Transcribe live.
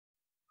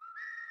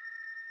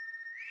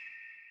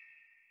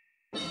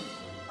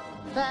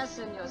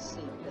Fasten your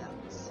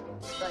seatbelts.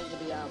 It's going to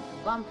be a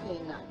bumpy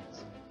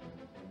night.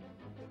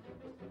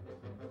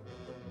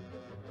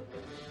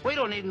 We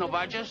don't need no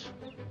badges.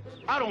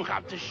 I don't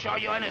have to show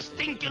you any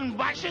stinking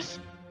badges.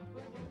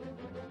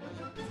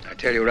 I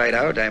tell you right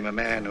out, I'm a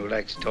man who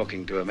likes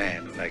talking to a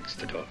man who likes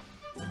to talk.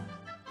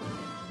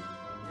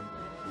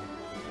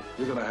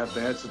 You're gonna have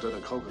to answer to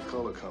the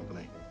Coca-Cola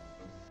Company.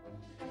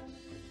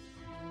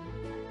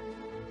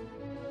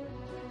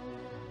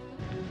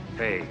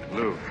 Hey,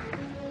 Lou.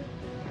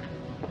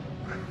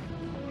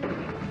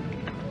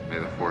 May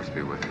the force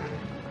be with you.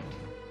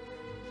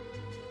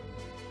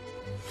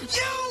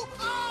 You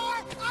are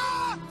a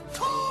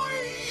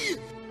toy!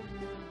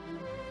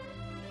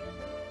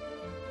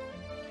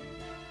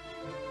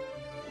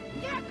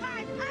 Your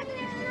car's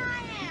uglier than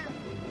I am!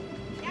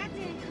 That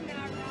didn't come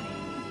out right.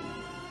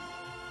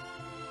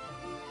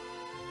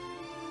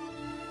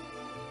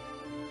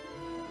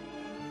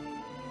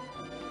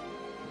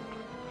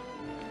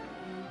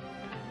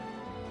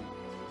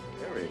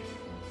 Harry,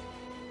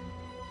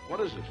 what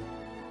is it?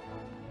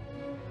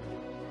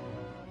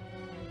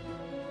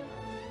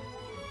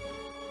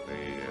 The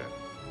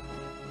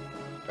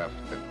stuff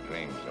that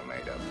dreams are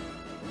made of.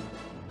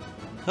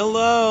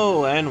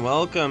 Hello, and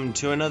welcome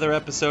to another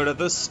episode of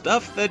The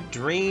Stuff That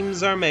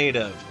Dreams Are Made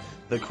Of,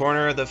 the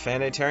corner of the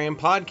Fanitarium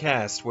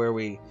podcast, where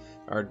we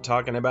are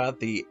talking about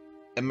the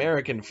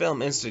American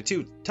Film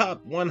Institute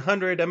Top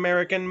 100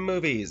 American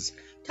Movies.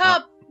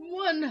 Top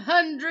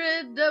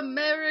 100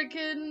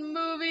 American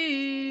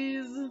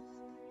Movies.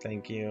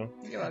 Thank you.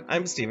 You're welcome.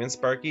 I'm Steven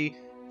Sparky.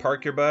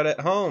 Park your butt at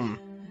home.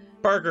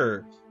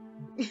 Parker.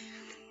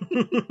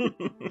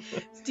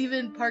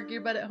 Stephen, park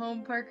your butt at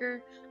home,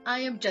 Parker. I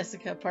am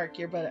Jessica, park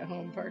your butt at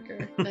home,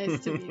 Parker.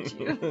 Nice to meet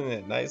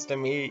you. Nice to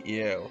meet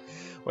you.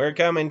 We're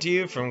coming to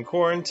you from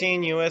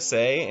Quarantine,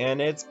 USA,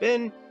 and it's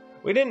been...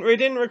 We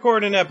didn't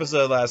record an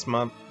episode last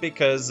month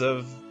because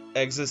of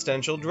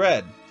existential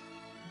dread.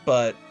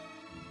 But...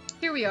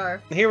 Here we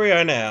are. Here we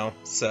are now,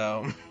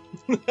 so...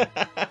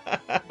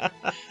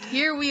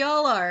 Here we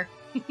all are.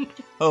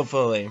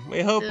 Hopefully.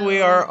 We hope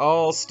we are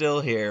all still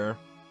here.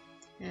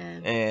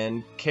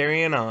 And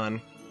carrying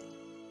on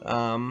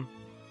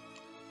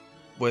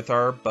with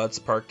our butts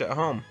parked at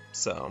home.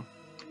 So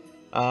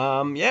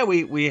yeah,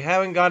 we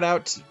haven't got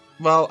out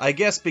well, I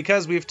guess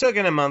because we've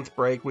taken a month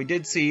break, we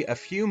did see a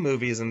few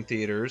movies in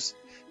theaters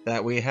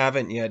that we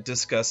haven't yet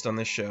discussed on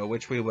the show,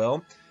 which we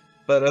will.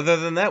 But other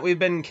than that, we've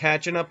been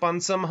catching up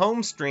on some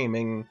home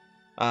streaming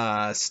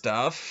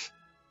stuff,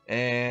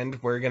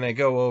 and we're gonna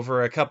go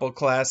over a couple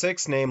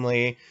classics,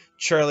 namely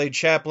Charlie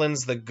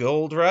Chaplin's The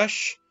Gold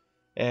Rush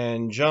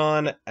and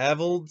John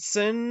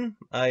Avildsen.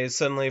 I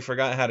suddenly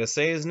forgot how to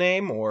say his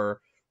name, or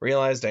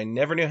realized I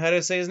never knew how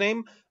to say his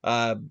name.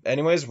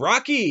 Anyways,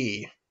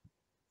 Rocky,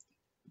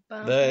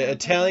 the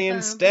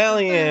Italian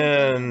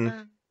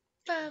stallion.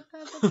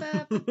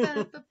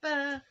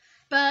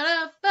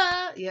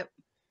 Yep.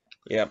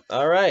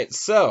 All right.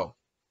 So,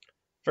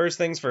 first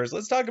things first.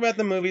 Let's talk about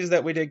the movies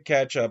that we did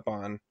catch up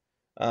on.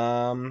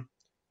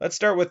 Let's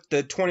start with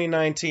the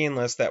 2019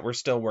 list that we're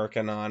still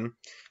working on.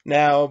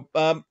 Now,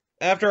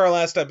 after our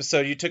last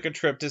episode, you took a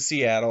trip to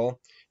Seattle,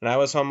 and I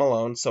was home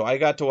alone, so I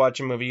got to watch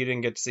a movie you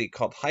didn't get to see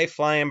called High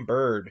Flying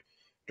Bird,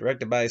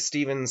 directed by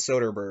Steven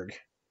Soderbergh.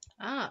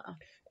 Ah.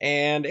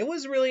 And it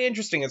was really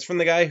interesting. It's from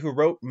the guy who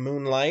wrote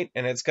Moonlight,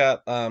 and it's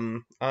got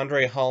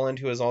Andre Holland,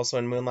 who is also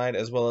in Moonlight,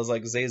 as well as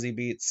like Zazie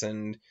Beetz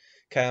and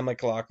Kyle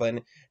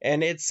MacLachlan.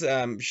 And it's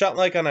shot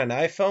like on an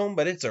iPhone,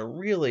 but it's a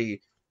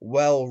really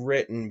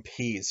well-written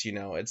piece, you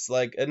know. It's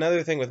like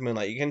another thing with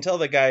Moonlight. You can tell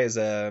the guy is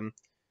a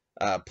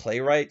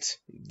playwright,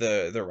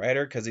 the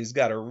writer, because he's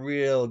got a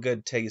real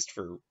good taste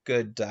for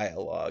good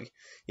dialogue,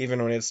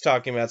 even when it's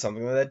talking about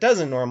something that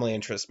doesn't normally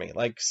interest me,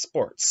 like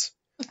sports.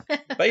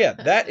 But yeah,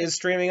 that is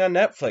streaming on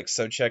Netflix,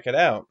 so check it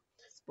out.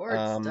 Sports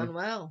done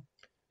well.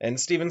 And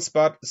Steven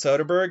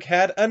Soderbergh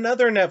had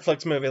another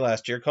Netflix movie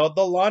last year called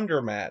The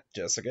Laundromat.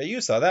 Jessica,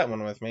 you saw that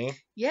one with me.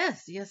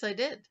 Yes, I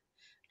did.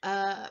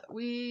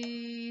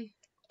 We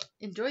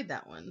enjoyed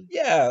that one.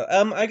 Yeah,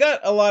 I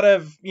got a lot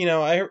of,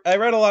 I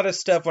read a lot of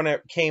stuff when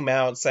it came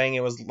out saying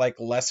it was like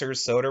lesser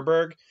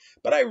Soderbergh,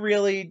 but I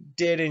really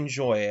did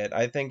enjoy it.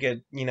 I think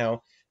it,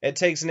 it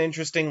takes an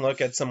interesting look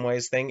at some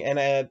ways thing,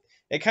 and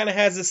it kind of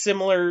has a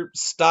similar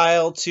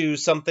style to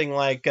something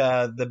like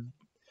the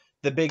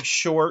Big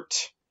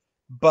Short,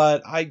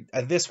 but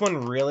this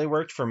one really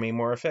worked for me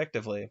more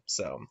effectively.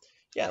 So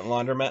yeah,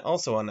 Laundromat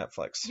also on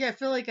Netflix. Yeah, I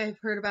feel like I've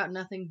heard about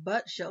nothing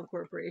but shell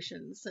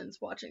corporations since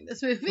watching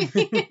this movie.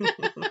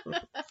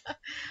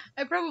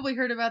 I probably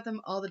heard about them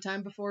all the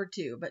time before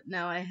too, but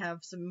now I have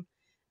some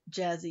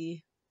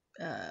jazzy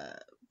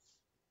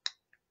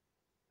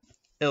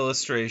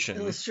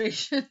illustrations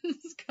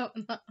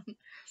going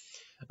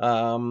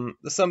on.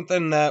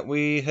 Something that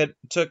we had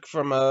took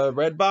from a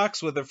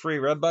Redbox with a free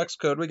Redbox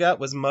code we got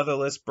was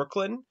Motherless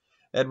Brooklyn,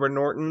 Edward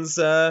Norton's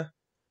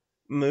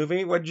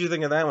movie. What did you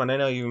think of that one? I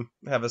know you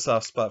have a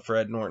soft spot for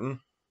Ed Norton.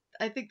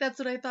 I think that's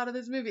what I thought of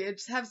this movie.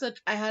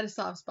 I had a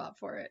soft spot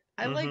for it.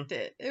 I liked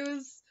it. It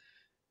was,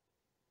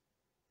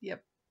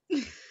 yep.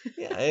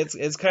 Yeah,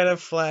 it's kind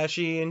of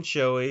flashy and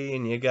showy,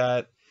 and you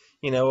got,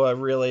 a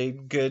really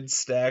good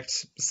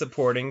stacked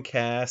supporting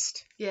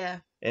cast. Yeah.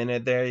 In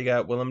it there, you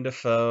got Willem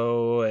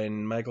Dafoe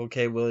and Michael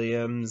K.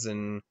 Williams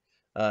and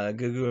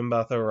Gugu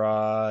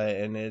Mbatha-Raw,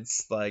 and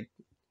it's like,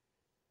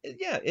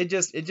 yeah, it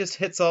just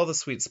hits all the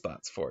sweet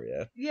spots for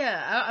you.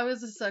 Yeah, I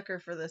was a sucker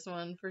for this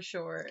one for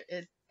sure.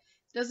 It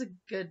does a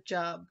good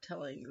job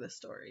telling the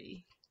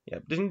story.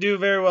 Yep, didn't do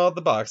very well at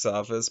the box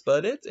office,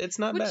 but it's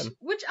not bad.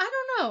 Which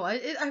I don't know.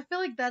 I feel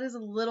like that is a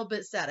little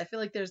bit sad. I feel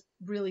like there's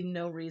really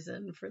no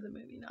reason for the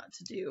movie not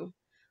to do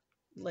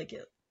like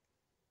it.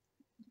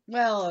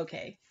 Well,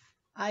 okay,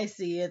 I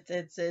see it.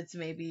 It's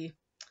maybe.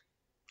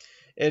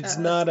 It's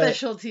not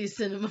specialty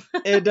cinema.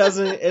 It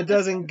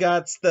doesn't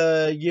got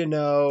the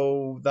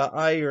the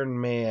Iron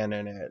Man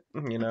in it.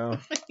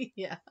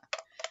 Yeah,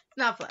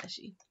 not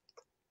flashy.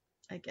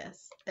 I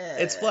guess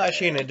it's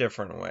flashy in a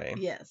different way.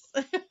 Yes.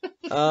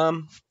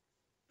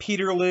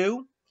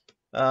 Peterloo,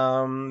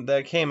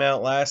 that came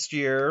out last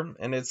year,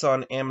 and it's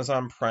on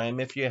Amazon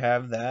Prime if you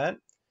have that.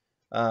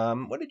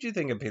 What did you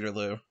think of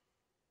Peterloo?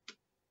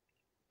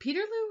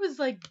 Peterloo was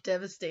like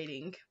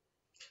devastating.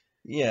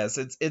 Yes,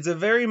 it's a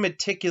very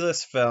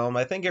meticulous film.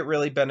 I think it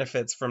really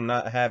benefits from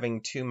not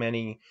having too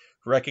many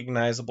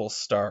recognizable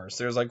stars.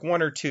 There's like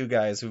one or two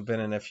guys who've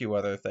been in a few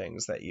other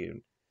things that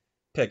you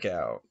pick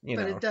out,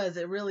 But it does.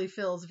 It really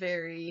feels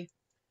very...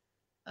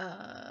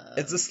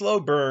 It's a slow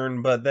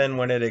burn, but then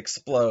when it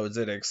explodes,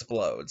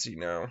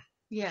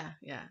 Yeah,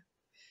 yeah.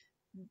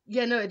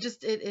 Yeah, no,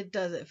 it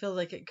does. It feels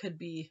like it could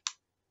be...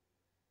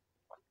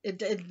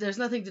 There's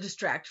nothing to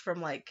distract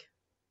from, like,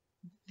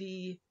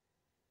 the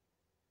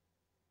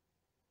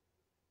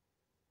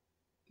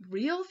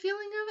real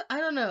feeling of it. I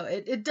don't know.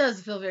 It does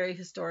feel very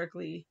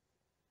historically...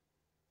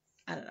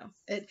 I don't know.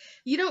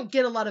 You don't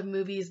get a lot of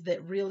movies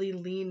that really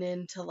lean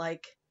into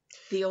like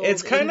the old.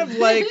 It's kind of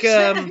like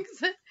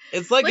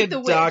it's like a The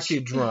Witch.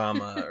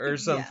 docudrama or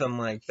something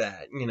like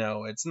that.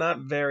 It's not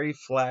very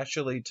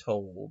flashily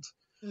told,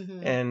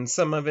 and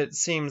some of it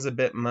seems a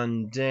bit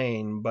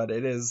mundane, but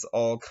it is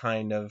all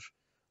kind of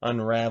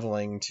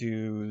unraveling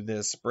to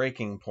this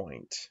breaking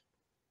point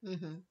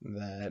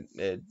that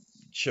it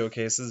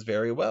showcases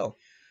very well.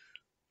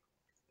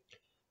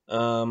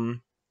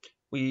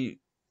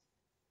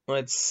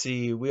 Let's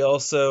see. We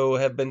also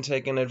have been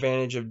taking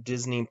advantage of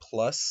Disney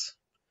Plus.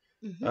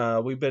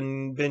 We've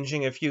been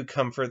binging a few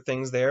comfort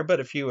things there, but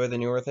a few of the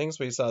newer things.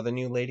 We saw the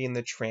new Lady and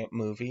the Tramp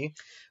movie,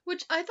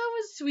 which I thought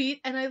was sweet,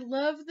 and I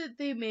love that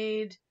they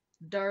made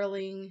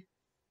Darling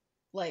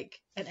like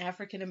an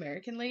African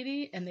American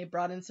lady, and they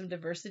brought in some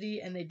diversity,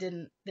 and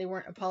they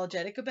weren't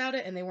apologetic about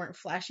it, and they weren't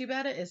flashy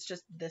about it. It's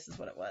just, this is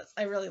what it was.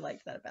 I really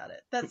liked that about it.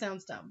 That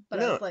sounds dumb,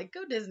 but I was like,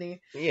 go Disney.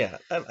 Yeah,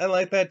 I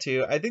like that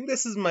too. I think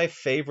this is my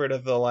favorite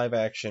of the live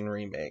action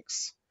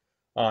remakes,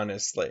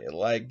 honestly.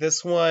 Like,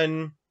 this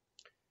one,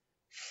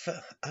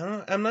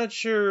 I'm not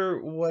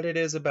sure what it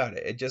is about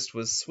it. It just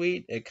was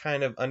sweet. It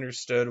kind of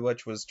understood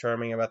what was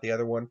charming about the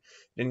other one.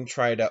 Didn't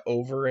try to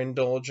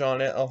overindulge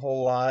on it a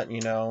whole lot,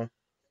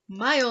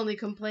 My only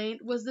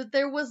complaint was that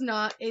there was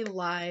not a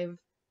live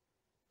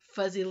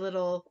fuzzy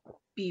little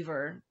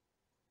beaver,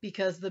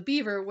 because the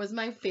beaver was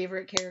my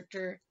favorite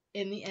character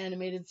in the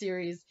animated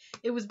series.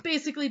 It was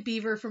basically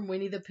Beaver from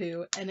Winnie the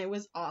Pooh, and it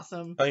was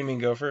awesome. Oh, you mean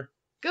Gopher?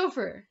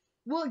 Gopher.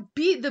 Well,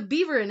 the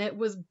beaver in it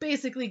was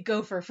basically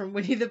Gopher from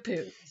Winnie the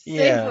Pooh.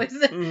 Yeah.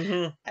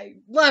 I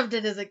loved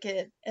it as a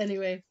kid.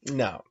 Anyway.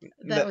 No.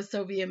 That was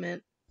so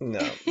vehement.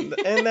 No,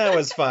 and that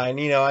was fine.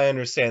 I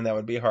understand that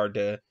would be hard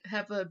to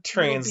have a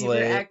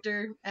translate.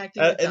 Actor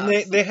acting with and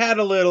they had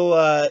a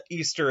little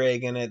Easter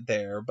egg in it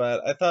there,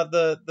 but I thought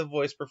the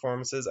voice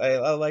performances,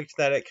 I liked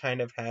that it kind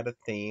of had a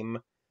theme.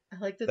 I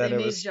like that they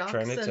made Jacques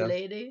a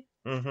lady.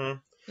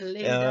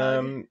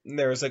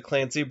 There was a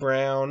Clancy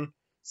Brown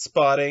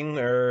spotting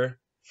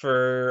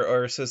for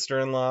our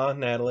sister-in-law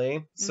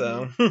Natalie.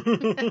 So,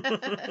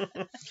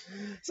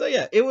 so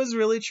yeah, it was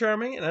really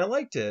charming, and I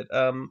liked it.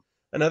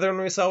 Another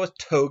one we saw was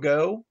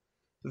Togo,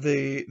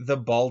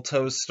 the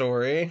Balto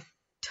story.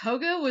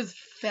 Togo was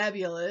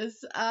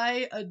fabulous.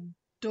 I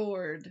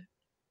adored,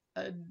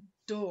 our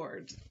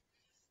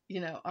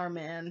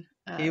man.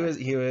 He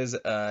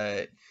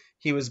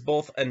was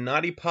both a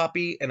naughty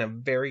poppy and a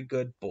very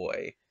good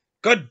boy.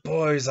 Good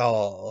boys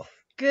all.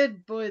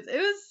 Good boys. It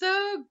was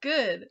so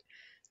good.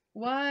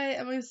 Why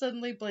am I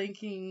suddenly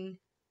blanking?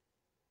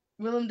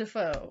 Willem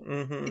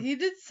Dafoe. He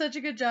did such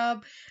a good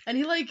job, and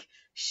he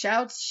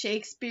shouts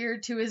Shakespeare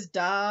to his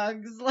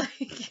dogs,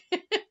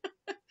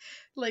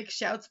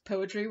 shouts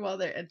poetry while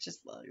they're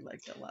just a lot of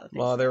things.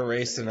 While they're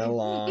racing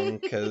along,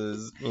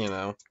 because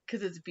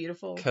because it's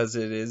beautiful. Because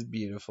it is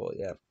beautiful,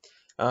 yeah.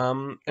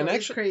 And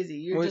it's crazy.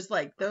 You're just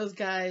those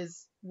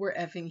guys were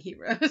effing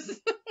heroes.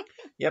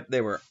 Yep,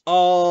 they were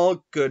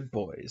all good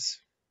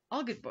boys.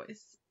 All good boys,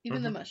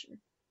 even the mushroom.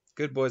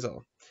 Good boys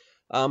all.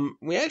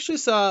 We actually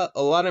saw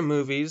a lot of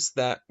movies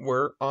that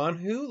were on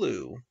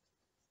Hulu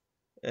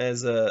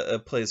as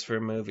a place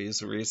for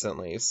movies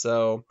recently.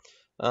 So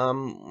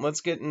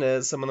Let's get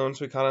into some of the ones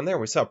we caught on there.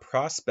 We saw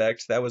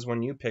Prospect. That was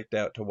one you picked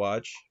out to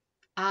watch.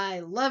 I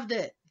loved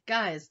it,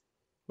 guys.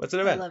 What's it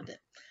about? I loved it.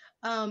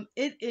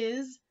 It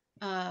is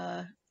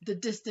the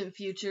distant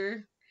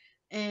future,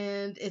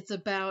 and it's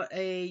about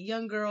a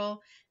young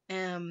girl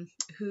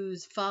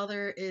whose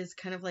father is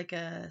kind of like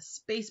a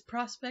space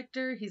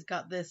prospector. He's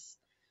got this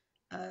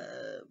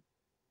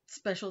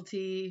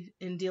specialty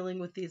in dealing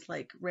with these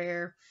like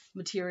rare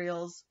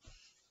materials,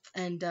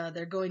 and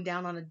they're going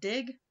down on a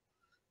dig,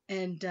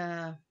 and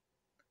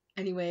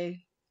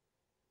anyway,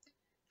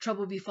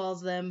 trouble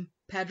befalls them.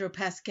 Pedro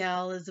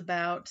Pascal is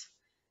about,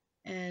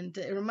 and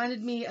it reminded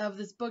me of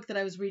this book that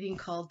I was reading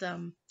called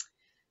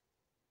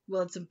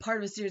well, it's a part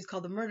of a series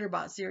called the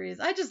Murderbot series.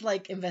 I just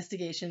like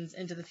investigations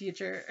into the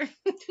future.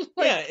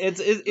 Yeah, it's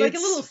like a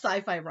little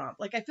sci-fi romp.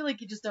 Like, I feel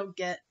like you just don't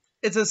get.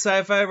 It's a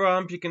sci-fi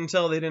romp. You can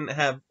tell they didn't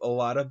have a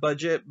lot of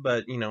budget,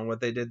 but you know what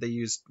they did, they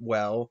used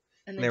well.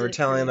 And they were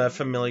telling a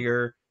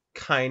familiar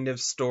kind of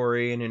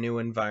story in a new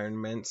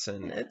environment,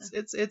 and yeah.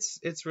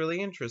 It's really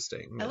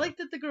interesting. I like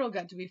that the girl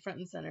got to be front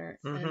and center,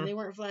 and they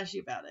weren't flashy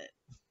about it.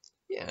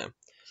 Yeah,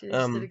 she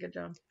just did a good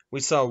job. We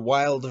saw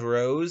Wild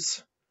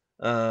Rose,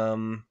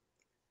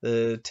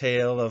 the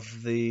tale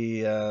of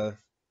the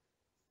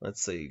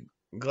let's see,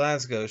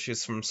 Glasgow.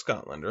 She's from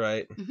Scotland,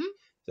 right?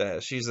 Mm-hmm.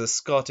 She's a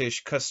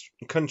Scottish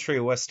country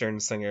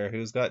western singer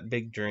who's got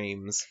big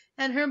dreams.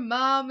 And her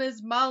mom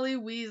is Molly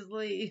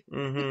Weasley.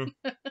 Mm-hmm.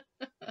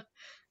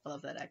 I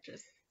love that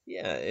actress.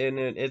 Yeah, and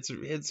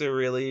it's a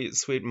really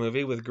sweet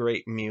movie with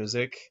great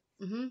music.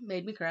 Mm-hmm.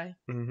 Made me cry.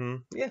 Mm-hmm.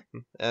 Yeah,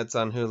 that's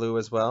on Hulu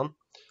as well.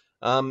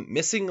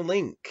 Missing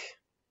Link,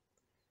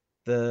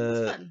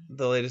 the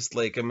latest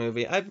Leica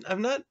movie. I've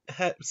not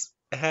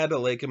had a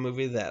Leica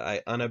movie that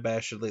I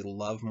unabashedly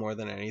love more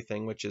than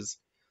anything, which is,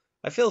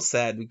 I feel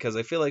sad because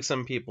I feel like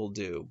some people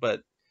do,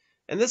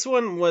 and this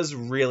one was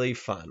really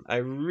fun. I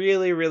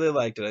really, really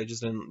liked it. I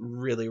just didn't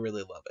really,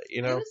 really love it,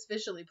 you know? It was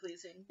visually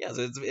pleasing. Yeah,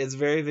 so it's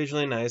very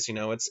visually nice, you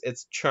know,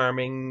 it's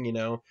charming, you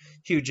know.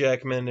 Hugh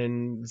Jackman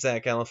and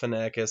Zach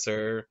Galifianakis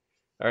are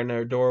an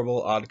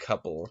adorable odd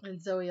couple.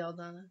 And Zoe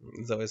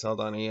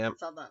Saldana, yeah.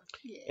 Saldana.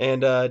 Yeah.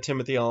 And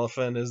Timothy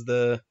Olyphant is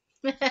the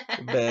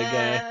bad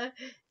guy.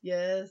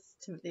 Yes,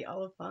 Timothy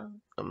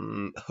Olyphant.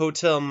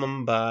 Hotel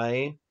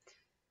Mumbai.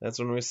 That's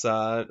when we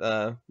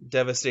saw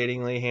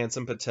devastatingly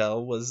handsome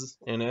Patel was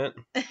in it.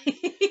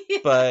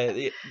 But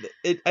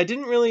I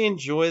didn't really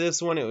enjoy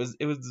this one. It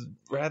was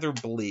rather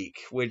bleak,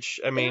 which,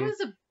 I mean,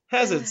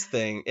 has its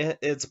thing,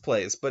 its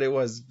place, but it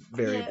was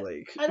very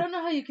bleak. I don't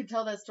know how you could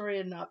tell that story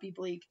and not be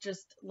bleak,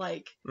 just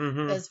like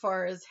as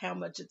far as how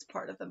much it's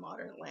part of the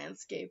modern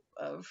landscape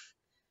of,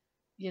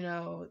 you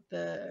know,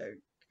 the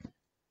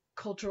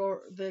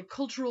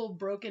cultural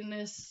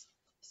brokenness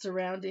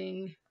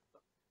surrounding,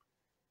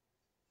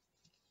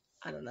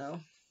 I don't know,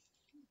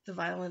 the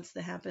violence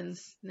that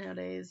happens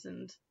nowadays,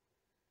 and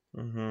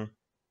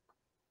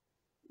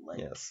like,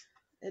 yes,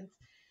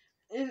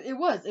 it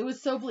was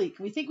so bleak.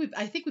 I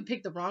think we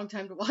picked the wrong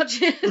time to watch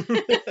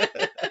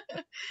it.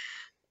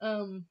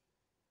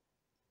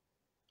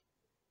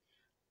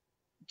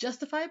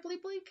 Justifiably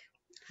bleak?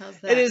 How's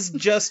that? It is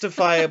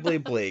justifiably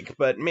bleak,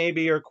 but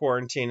maybe your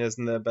quarantine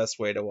isn't the best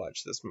way to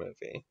watch this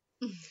movie.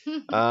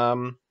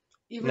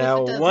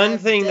 Now, one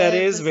thing that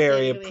is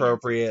very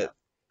appropriate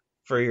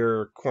for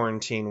your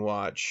quarantine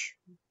watch,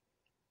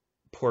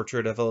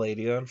 Portrait of a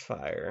Lady on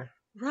Fire.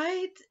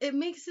 Right? It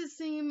makes it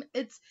seem,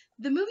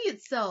 the movie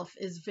itself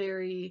is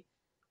very,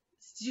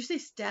 did you say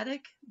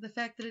static? The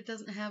fact that it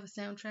doesn't have a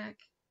soundtrack?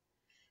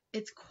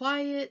 It's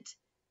quiet,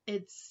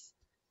 it's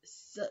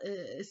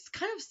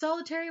kind of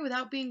solitary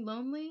without being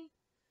lonely,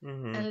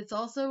 and it's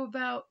also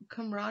about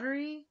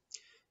camaraderie.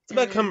 It's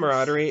about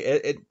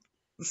camaraderie.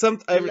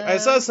 I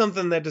saw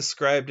something that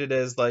described it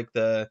as like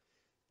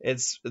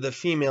it's the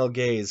female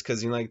gaze,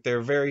 because, you know, like, there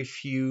are very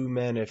few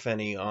men, if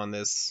any, on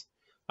this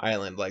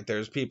island. Like,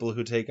 there's people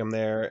who take them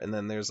there, and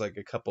then there's like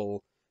a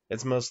couple.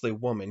 It's mostly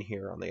women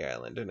here on the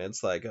island, and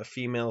it's like a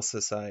female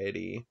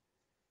society,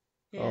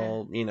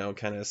 all, you know,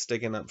 kind of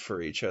sticking up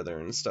for each other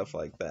and stuff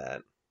like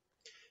that.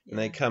 And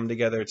they come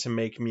together to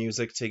make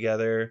music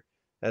together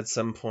at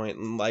some point.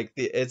 And like,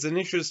 it's an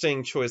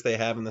interesting choice they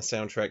have in the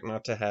soundtrack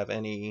not to have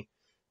any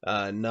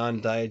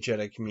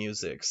non-diegetic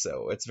music,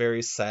 so it's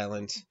very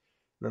silent.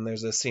 And then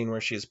there's a scene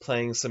where she's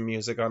playing some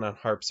music on a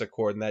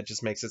harpsichord, and that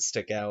just makes it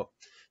stick out.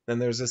 Then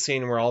there's a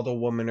scene where all the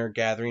women are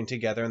gathering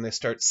together, and they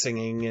start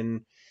singing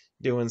and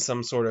doing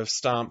some sort of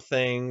stomp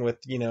thing with,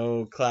 you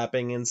know,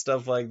 clapping and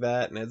stuff like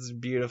that, and it's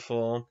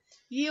beautiful.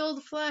 Ye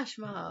old flash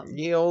mob.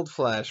 Ye old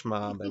flash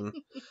mob. And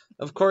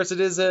of course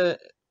it is a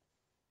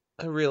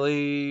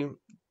really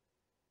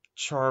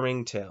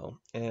charming tale,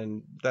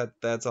 and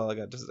that's all I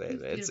got to say.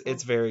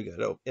 It's very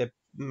good. It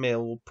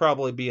will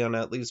probably be on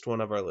at least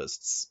one of our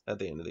lists at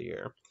the end of the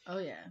year. Oh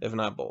yeah. If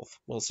not both.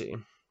 We'll see.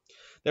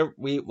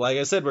 Like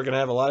I said, we're gonna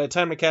have a lot of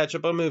time to catch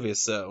up on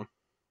movies, so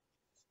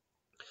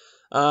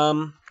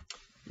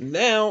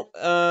now,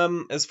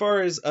 as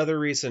far as other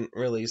recent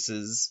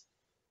releases,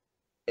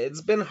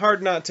 it's been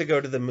hard not to go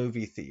to the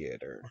movie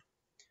theater.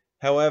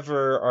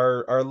 However,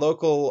 our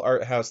local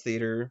art house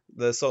theater,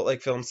 the Salt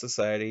Lake Film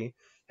Society,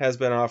 has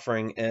been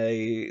offering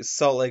a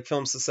Salt Lake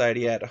Film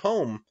Society at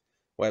Home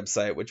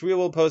website, which we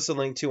will post a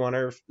link to on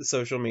our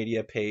social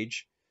media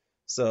page,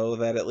 so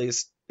that at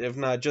least, if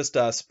not just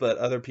us, but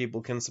other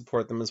people can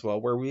support them as well,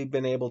 where we've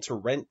been able to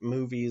rent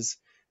movies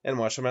and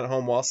watch them at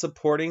home while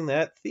supporting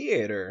that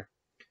theater.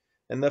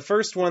 And the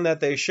first one that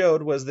they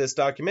showed was this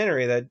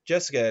documentary that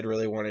Jessica had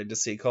really wanted to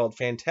see called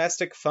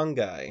Fantastic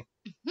Fungi.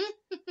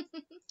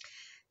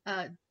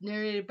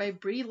 Narrated by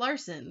Brie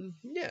Larson.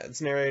 Yeah,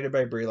 it's narrated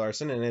by Brie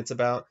Larson, and it's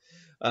about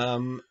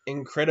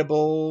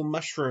incredible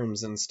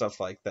mushrooms and stuff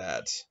like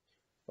that.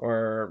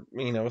 Or,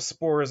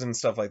 spores and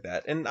stuff like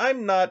that. And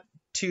I'm not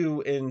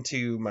too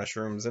into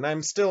mushrooms, and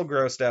I'm still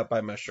grossed out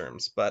by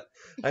mushrooms, but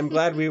I'm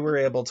glad we were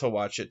able to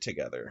watch it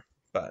together.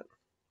 But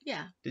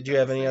yeah. Did you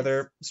have any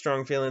other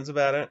strong feelings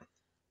about it?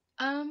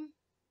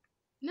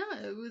 No,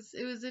 it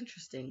was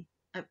interesting.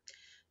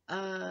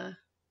 Little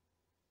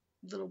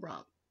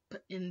romp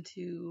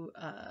into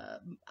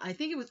I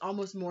think it was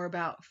almost more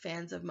about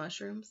fans of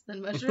mushrooms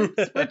than mushrooms,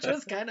 which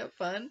was kind of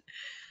fun.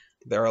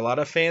 There are a lot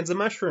of fans of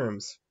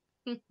mushrooms.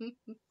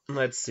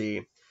 Let's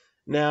see.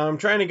 Now I'm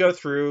trying to go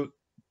through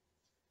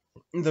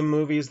the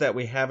movies that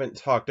we haven't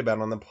talked about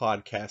on the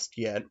podcast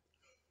yet,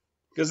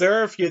 because there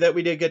are a few that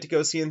we did get to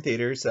go see in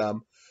theaters.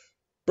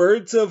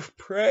 Birds of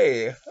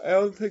Prey. I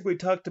don't think we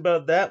talked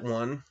about that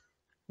one,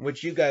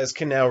 which you guys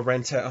can now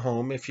rent at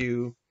home if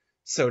you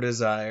so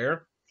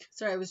desire.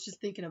 Sorry, I was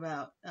just thinking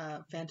about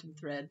Phantom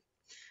Thread.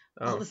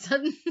 Oh. All of a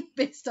sudden,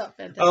 based off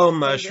Fantastic. Oh,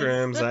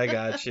 mushrooms! I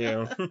got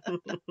you.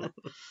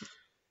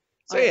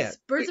 So yeah,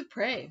 Birds of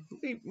Prey.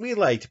 We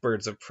liked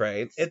Birds of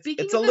Prey.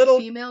 Speaking a of little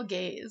female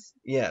gaze.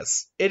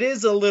 Yes, it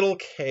is a little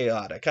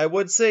chaotic. I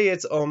would say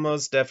it's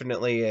almost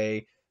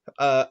definitely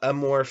a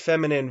more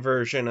feminine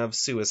version of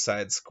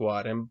Suicide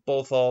Squad in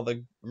both all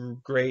the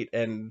great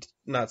and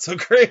not so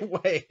great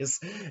ways.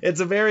 It's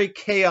a very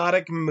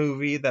chaotic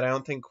movie that I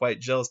don't think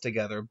quite gels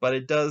together, but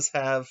it does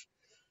have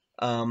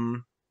a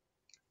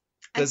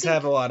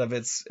lot of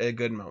its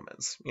good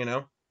moments,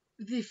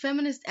 The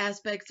feminist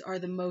aspects are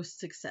the most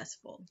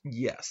successful.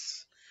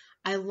 Yes.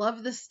 I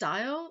love the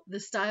style.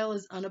 The style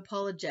is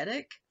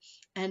unapologetic,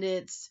 and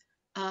it's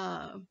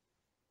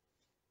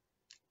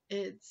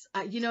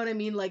you know what I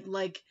mean?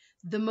 Like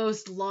the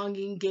most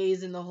longing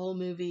gaze in the whole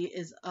movie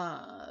is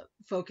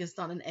focused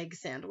on an egg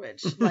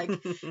sandwich. Like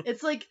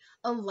it's like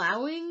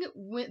allowing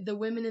the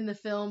women in the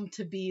film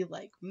to be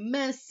like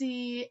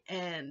messy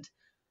and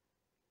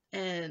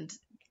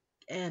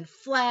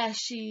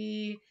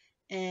flashy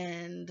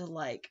and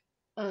like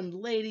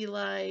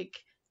unladylike,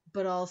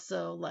 but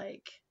also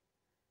like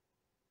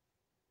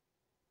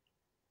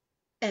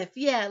F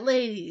yeah,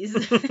 ladies.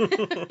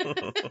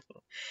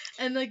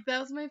 And like that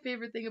was my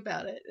favorite thing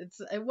about it.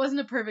 It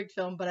wasn't a perfect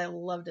film, but I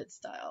loved its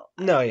style.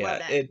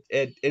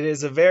 It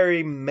is a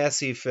very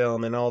messy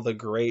film in all the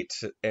great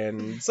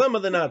and some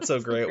of the not so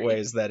great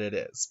ways that it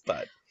is,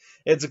 but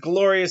it's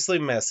gloriously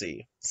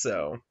messy.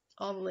 So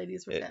all the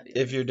ladies were fabulous.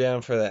 If you're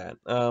down for that.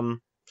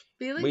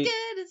 Feeling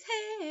good as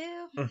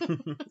hell.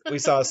 We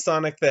saw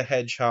Sonic the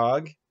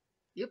Hedgehog.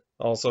 Yep.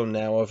 Also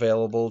now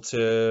available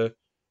to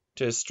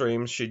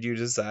stream should you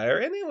desire,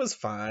 and it was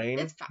fine.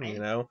 It's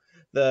fine.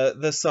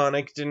 The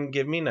Sonic didn't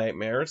give me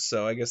nightmares,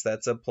 so I guess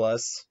that's a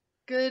plus.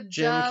 Good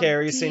Jim job,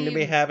 Carrey team. seemed to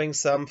be having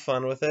some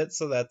fun with it,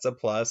 so that's a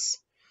plus.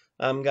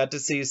 Got to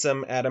see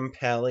some Adam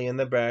Pally in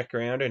the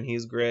background, and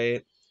he's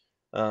great.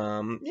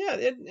 James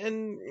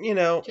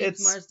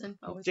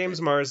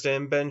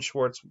Marsden. Ben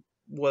Schwartz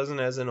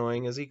wasn't as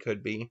annoying as he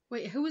could be.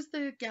 Wait, who was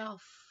the gal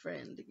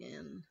friend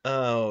again?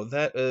 Oh,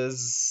 that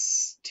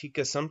is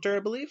Tika Sumpter, I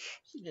believe.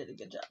 She did a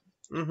good job.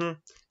 Mm-hmm.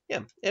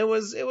 Yeah, it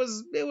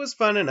was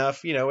fun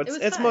enough.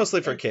 It's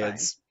mostly for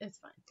kids. It's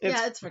fine.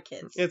 It's for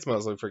kids. It's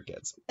mostly for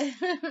kids.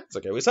 It's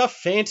okay. We saw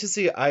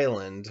Fantasy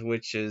Island,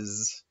 which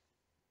is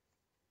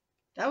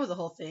that was a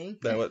whole thing.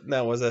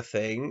 That was a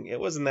thing. It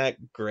wasn't that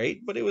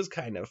great, but it was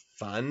kind of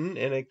fun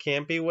in a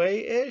campy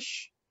way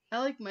ish. I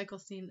like Michael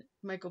Pena.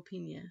 Michael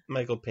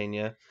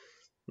Pena.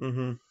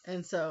 Mm-hmm.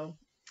 And so,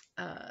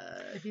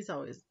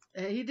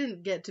 he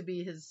didn't get to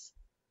be his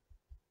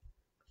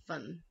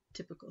fun,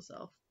 typical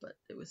self, but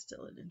it was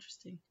still an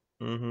interesting.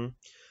 Mm-hmm.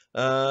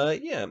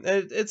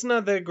 It's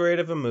not that great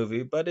of a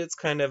movie, but it's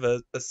kind of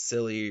a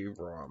silly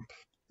romp.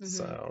 Mm-hmm.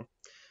 So,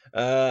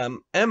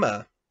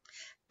 Emma,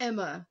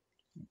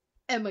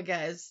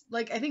 guys.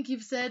 Like I think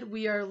you've said,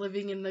 we are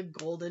living in the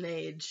golden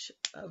age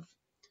of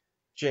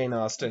Jane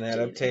Austen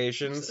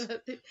adaptations.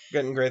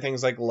 Getting great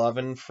things like Love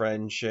and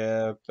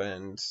Friendship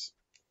and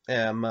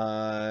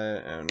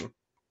Emma, and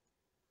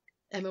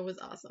Emma was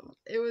awesome.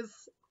 It was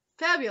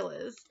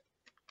fabulous.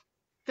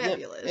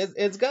 Fabulous. Yeah,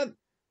 it's got,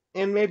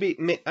 and maybe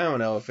I don't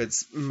know if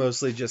it's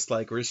mostly just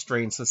like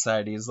restrained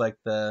societies like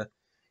the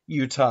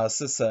Utah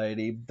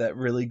Society that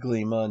really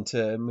gleam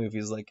onto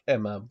movies like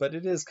Emma, but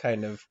it is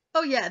kind of.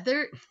 Oh yeah,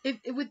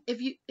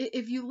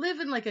 if you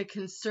live in like a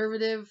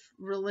conservative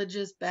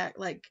religious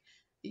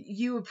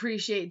you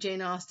appreciate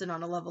Jane Austen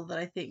on a level that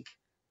I think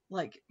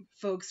like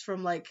folks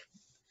from like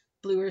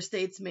bluer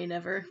states may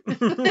never.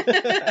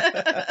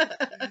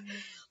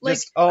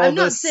 Just all I'm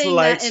the not saying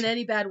slight, that in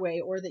any bad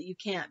way or that you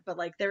can't, but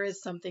like there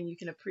is something you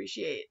can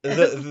appreciate.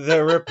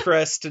 the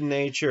repressed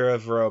nature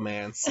of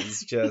romance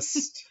is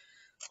just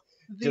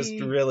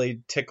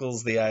really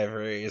tickles the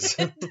ivories.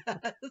 It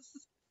does.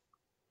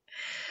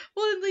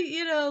 Well, and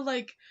you know,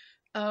 like,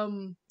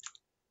 oh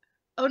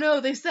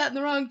no, they sat in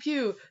the wrong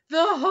pew.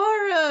 The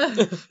horror.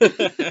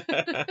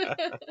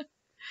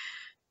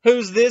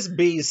 Who's this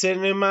bee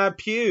sitting in my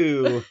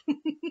pew?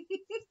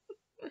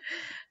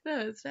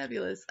 No, it's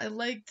fabulous. I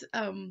liked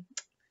the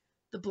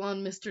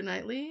blonde Mr.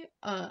 Knightley.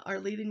 Our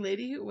leading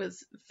lady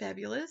was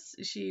fabulous.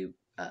 She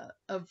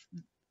of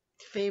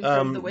fame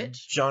from The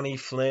Witch. Johnny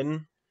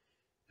Flynn,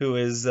 who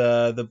is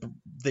the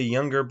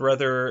younger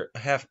brother,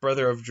 half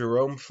brother of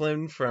Jerome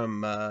Flynn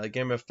from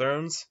Game of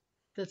Thrones.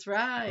 That's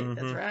right. Mm-hmm.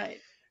 That's right.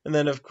 And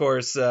then of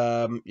course you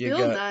got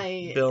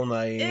Bill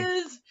Nighy.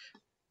 Is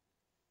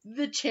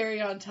the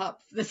cherry on top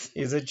of this.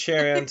 He's a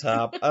cherry on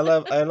top. I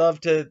love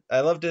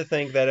to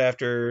think that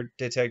after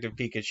Detective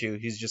Pikachu,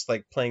 he's just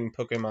like playing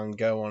Pokemon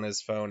Go on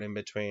his phone in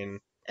between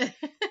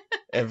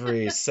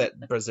every set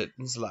visit.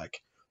 He's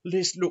like,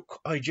 "Liz, look,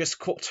 I just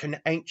caught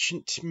an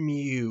ancient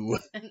Mew."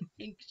 An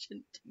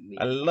ancient Mew.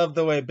 I love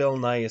the way Bill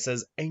Nighy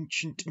says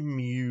ancient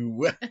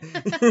Mew.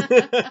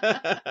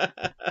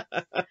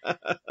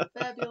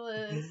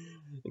 Fabulous.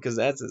 Because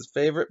that's his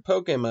favorite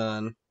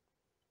Pokemon.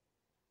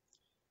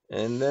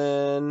 And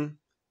then,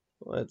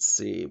 let's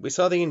see, we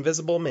saw The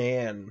Invisible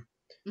Man,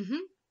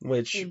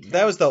 which,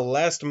 that was the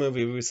last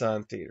movie we saw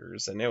in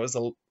theaters, and it was,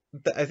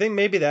 I think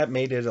maybe that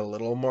made it a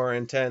little more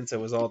intense. It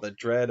was all the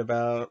dread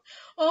about...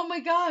 Oh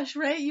my gosh,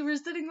 right? You were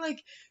sitting,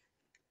 like,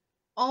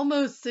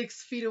 almost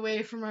 6 feet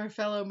away from our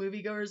fellow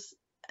moviegoers,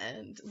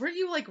 and weren't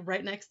you, like,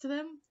 right next to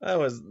them? I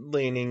was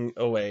leaning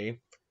away,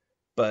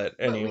 but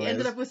anyways. We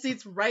ended up with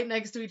seats right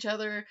next to each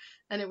other,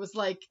 and it was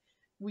like...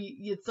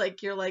 It's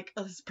like you're like,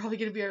 oh, this is probably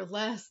gonna be our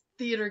last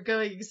theater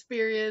going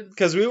experience.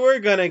 Because we were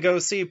gonna go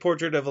see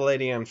Portrait of a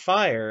Lady on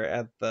Fire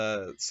at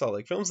the Salt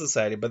Lake Film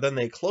Society, but then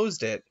they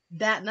closed it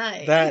that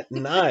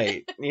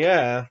night.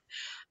 Yeah.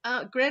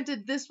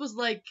 Granted, this was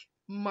like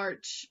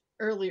March,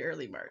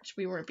 early March.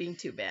 We weren't being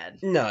too bad.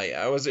 No,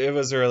 yeah, it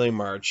was early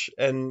March,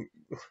 and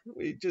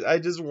I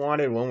just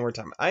wanted one more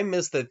time. I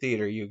miss the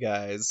theater, you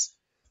guys.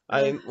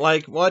 I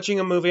like watching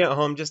a movie at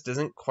home just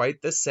isn't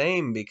quite the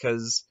same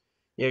because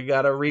you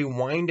gotta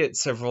rewind it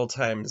several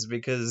times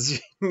because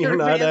you're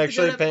not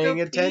actually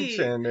paying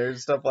attention or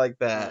stuff like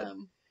that.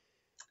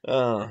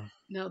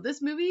 No,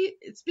 this movie,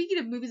 speaking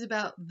of movies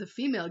about the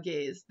female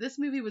gaze, this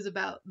movie was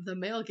about the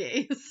male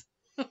gaze.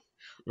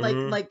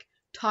 like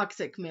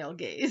toxic male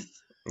gaze.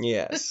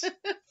 Yes.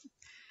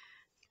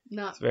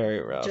 Not it's very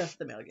rough. Just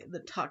the male gaze, the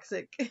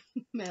toxic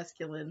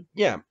masculine.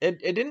 Yeah,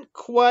 it didn't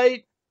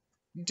quite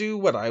do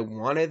what I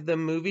wanted the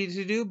movie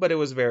to do, but it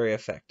was very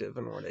effective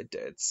in what it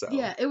did. So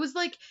yeah, it was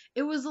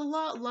a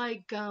lot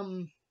like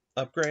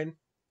Upgrade,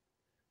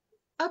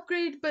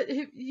 but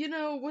you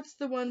know what's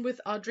the one with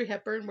Audrey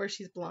Hepburn where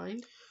she's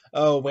blind?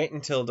 Oh, Wait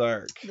Until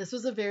Dark. This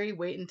was a very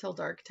Wait Until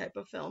Dark type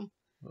of film.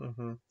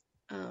 Mm-hmm.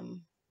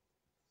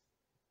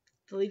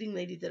 The leading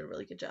lady did a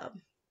really good job.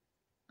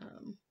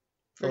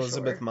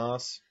 Elizabeth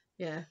Moss.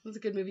 Yeah, it was a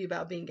good movie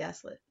about being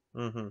gaslit.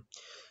 Mm-hmm.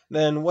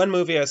 Then one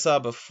movie I saw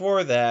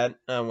before that,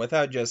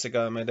 without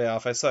Jessica on my day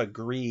off, I saw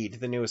Greed,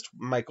 the newest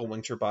Michael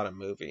Winterbottom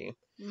movie.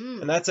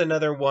 And that's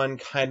another one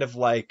kind of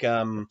like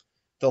The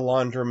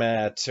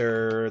Laundromat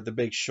or The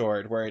Big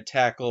Short, where it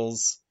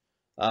tackles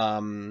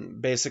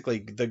basically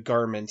the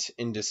garment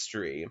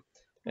industry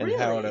and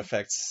how it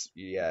affects...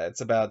 Yeah,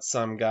 it's about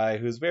some guy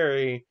who's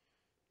very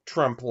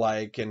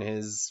Trump-like in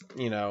his,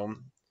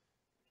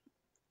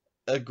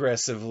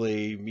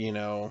 aggressively,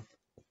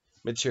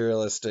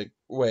 materialistic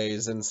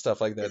ways and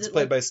stuff like that. It's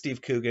played by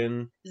Steve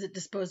Coogan. Is it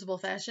disposable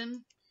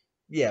fashion?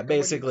 Yeah,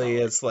 basically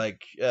it's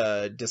like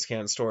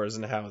discount stores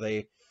and how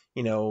they,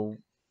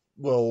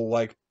 will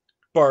like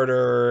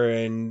barter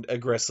and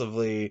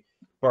aggressively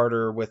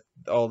barter with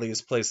all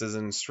these places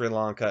in Sri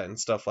Lanka and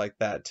stuff like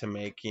that to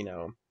make,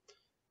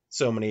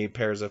 so many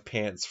pairs of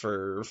pants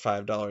for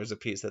 $5 a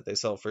piece that they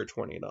sell for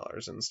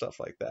 $20 and stuff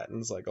like that.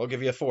 And it's like, I'll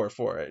give you $4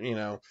 for it,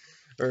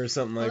 or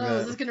something like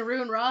that. Is this going to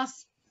ruin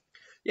Ross?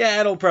 Yeah,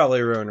 it'll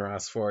probably ruin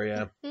Ross for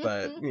you,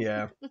 but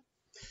yeah,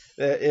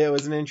 it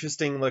was an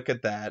interesting look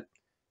at that.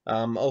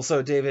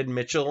 Also, David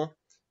Mitchell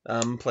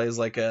plays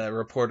like a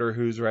reporter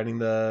who's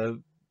writing a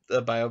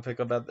biopic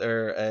about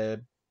a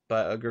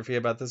biography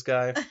about this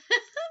guy.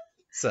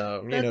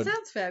 So that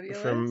sounds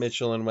fabulous. From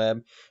Mitchell and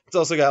Webb. It's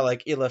also got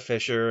like Ela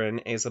Fisher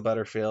and Asa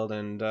Butterfield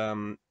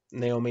and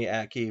Naomi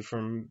Ackie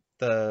from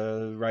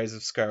The Rise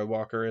of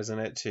Skywalker is in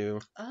it too.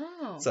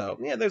 Oh. So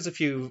yeah, there's a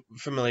few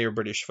familiar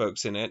British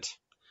folks in it.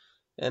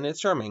 And it's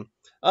charming.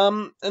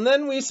 And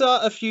then we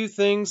saw a few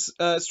things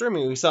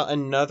streaming. We saw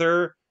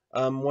another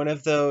one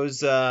of those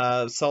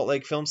Salt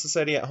Lake Film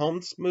Society at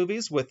Home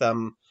movies with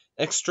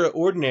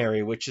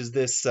Extraordinary, which is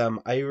this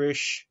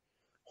Irish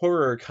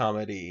horror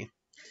comedy.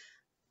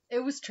 It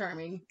was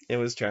charming. It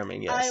was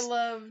charming, yes. I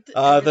loved The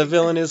everything.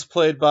 villain is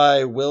played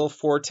by Will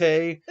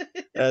Forte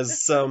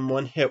as some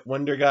one-hit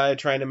wonder guy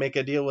trying to make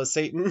a deal with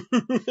Satan.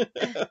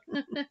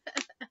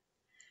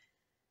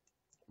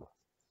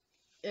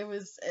 It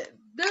was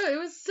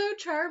so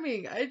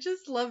charming. I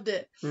just loved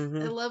it. I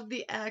love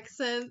the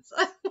accents.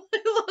 I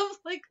love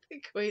like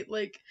the quaint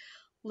like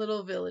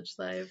little village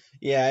life.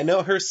 Yeah, I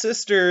know her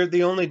sister.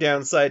 The only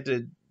downside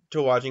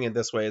to watching it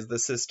this way is the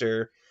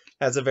sister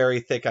has a very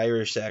thick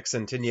Irish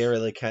accent, and you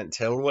really can't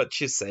tell what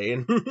she's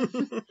saying.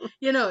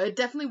 It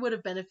definitely would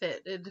have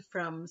benefited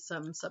from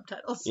some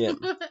subtitles. Yeah.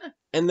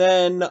 And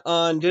then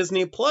on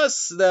Disney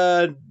Plus,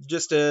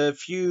 just a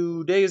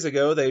few days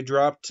ago, they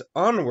dropped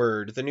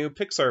Onward, the new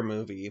Pixar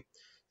movie.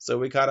 So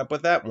we caught up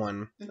with that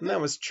one, and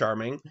that was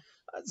charming.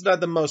 It's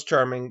not the most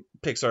charming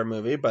Pixar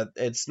movie, but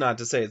it's not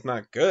to say it's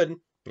not good,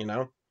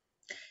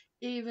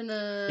 Even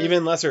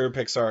lesser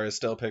Pixar is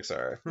still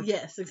Pixar.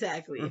 Yes,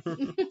 exactly.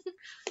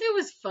 It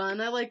was fun.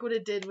 I like what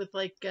it did with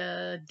like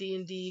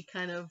D&D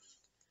kind of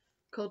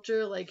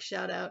culture. Like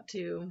shout out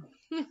to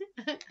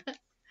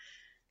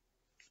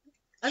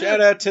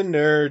shout out to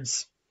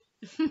nerds.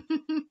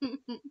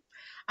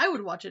 I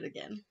would watch it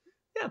again.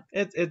 Yeah,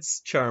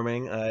 it's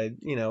charming.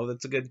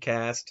 It's a good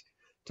cast.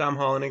 Tom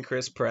Holland and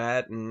Chris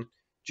Pratt and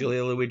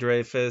Julia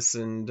Louis-Dreyfus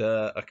and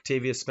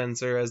Octavia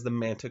Spencer as the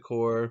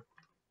Manticore.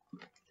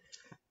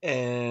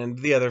 And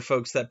the other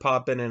folks that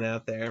pop in and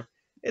out there.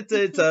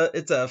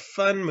 It's a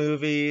fun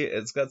movie.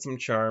 It's got some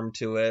charm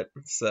to it.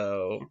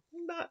 So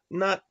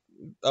not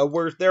a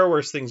worse. There are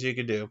worse things you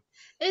could do.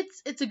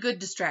 It's a good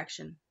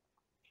distraction.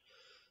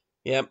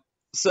 Yep.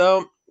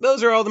 So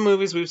those are all the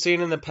movies we've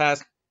seen in the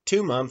past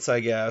 2 months, I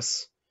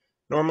guess.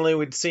 Normally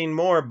we'd seen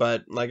more,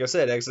 but like I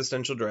said,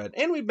 existential dread,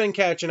 and we've been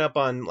catching up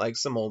on like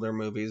some older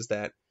movies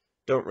that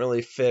don't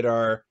really fit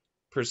our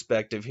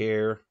perspective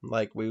here.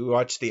 Like we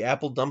watched the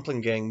Apple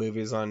Dumpling Gang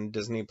movies on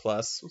Disney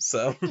Plus,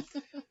 so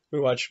we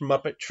watched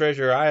Muppet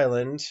Treasure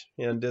Island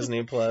on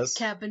Disney Plus.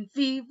 Cabin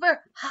Fever.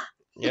 Ha!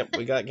 Yep,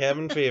 we got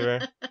Cabin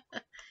Fever.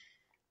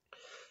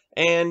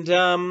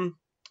 And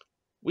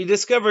we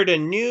discovered a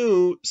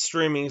new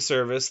streaming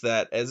service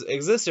that has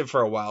existed for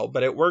a while,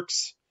 but it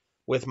works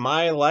with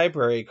my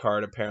library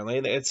card apparently.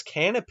 It's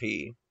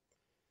Canopy,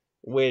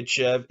 which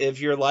if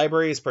your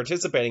library is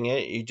participating in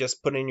it, you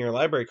just put in your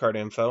library card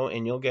info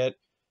and you'll get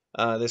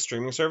this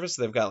streaming service.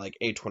 They've got like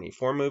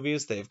A24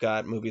 movies. They've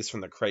got movies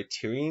from the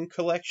Criterion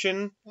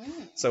Collection.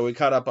 So we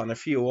caught up on a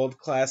few old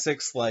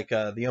classics like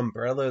The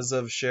Umbrellas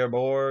of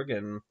Cherbourg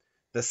and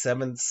The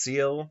Seventh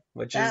Seal,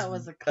 which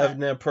is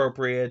an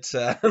appropriate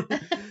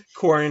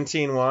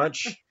quarantine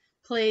watch.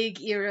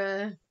 Plague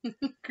era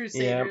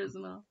Crusaders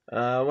and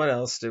all. What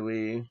else do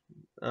we...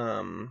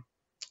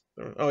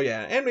 Oh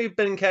yeah, and we've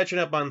been catching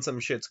up on some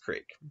Schitt's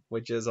Creek,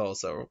 which is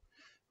also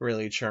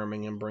really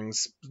charming and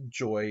brings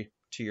joy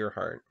to your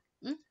heart.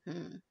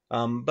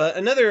 But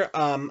another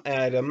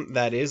item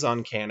that is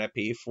on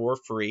Canopy for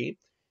free,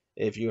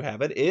 if you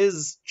have it,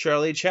 is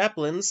Charlie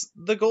Chaplin's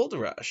The Gold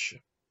Rush.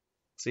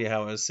 See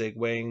how I was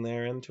segueing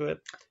there into it?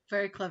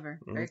 Very clever.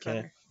 Very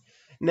clever.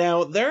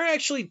 Now, there are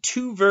actually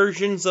two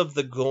versions of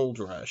The Gold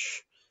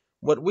Rush.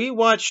 What we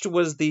watched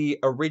was the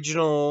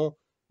original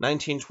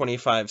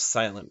 1925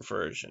 silent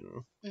version.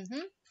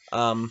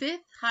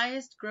 Fifth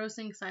highest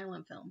grossing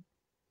silent film.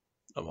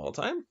 Of all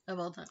time? Of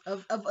all time.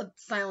 Of a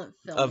silent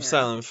film Of era.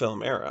 silent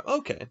film era.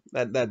 Okay.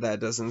 That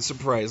doesn't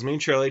surprise me.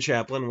 Charlie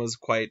Chaplin was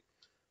quite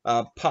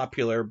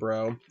popular,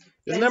 bro.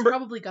 He's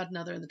probably got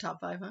another in the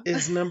top 5, huh?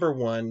 Is number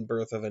 1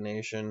 Birth of a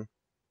Nation?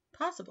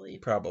 Possibly.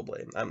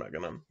 Probably. I'm not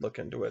going to look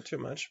into it too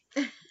much.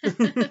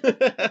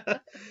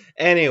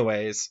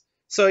 Anyways.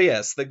 So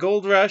yes, The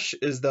Gold Rush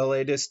is the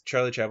latest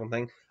Charlie Chaplin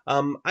thing.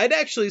 I'd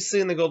actually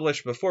seen The Gold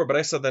Rush before, but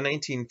I saw the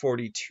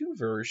 1942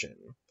 version,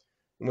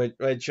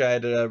 which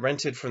I'd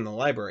rented from the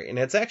library. And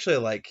it's actually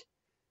like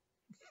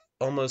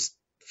almost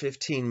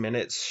 15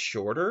 minutes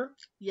shorter.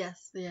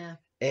 Yes, yeah.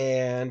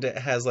 And it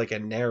has like a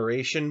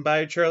narration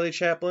by Charlie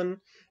Chaplin,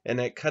 and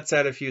it cuts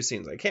out a few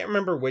scenes. I can't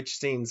remember which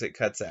scenes it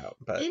cuts out,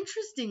 but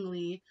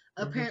interestingly,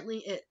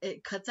 apparently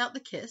it cuts out the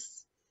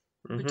kiss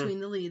between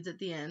the leads at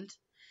the end,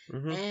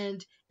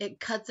 and it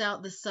cuts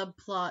out the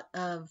subplot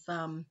of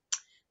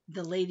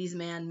the ladies'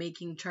 man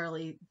making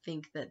Charlie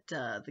think that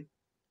the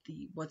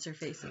what's her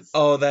face is.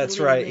 Oh, that's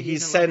right. He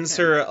sends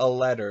her a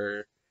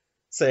letter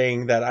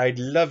saying that I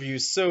love you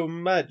so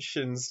much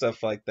and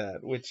stuff like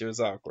that, which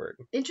was awkward.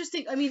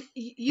 Interesting. I mean,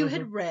 you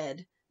had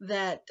read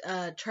that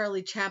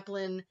Charlie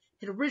Chaplin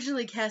had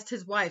originally cast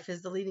his wife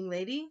as the leading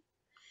lady,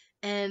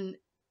 and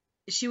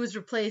she was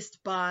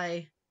replaced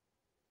by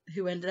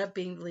who ended up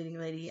being the leading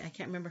lady. I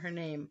can't remember her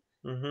name.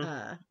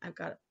 I've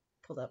got it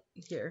pulled up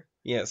here.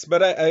 Yes,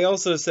 but I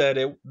also said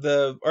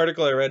the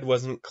article I read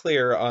wasn't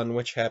clear on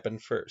which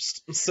happened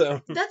first.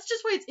 So that's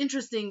just why it's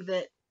interesting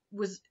that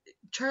was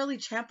Charlie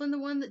Chaplin the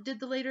one that did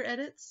the later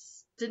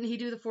edits? Didn't he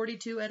do the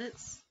 42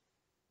 edits?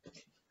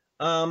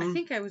 I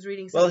think I was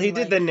reading something. Well, he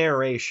did the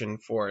narration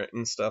for it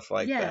and stuff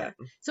like that.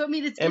 So I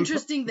mean, it's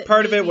interesting that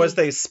part of it was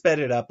they sped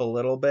it up a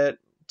little bit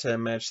to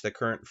match the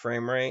current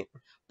frame rate.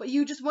 But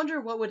you just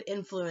wonder what would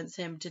influence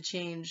him to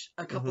change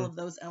a couple Mhm. of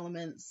those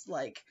elements.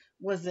 Like,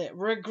 was it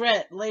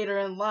regret later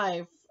in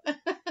life?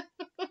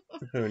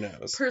 Who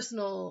knows?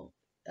 Personal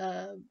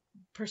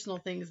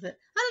things that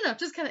I don't know,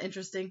 just kind of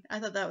interesting. I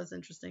thought that was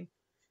interesting.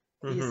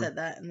 You Mhm. said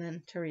that, and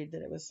then to read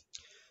that it was.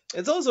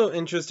 It's also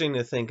interesting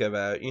to think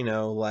about,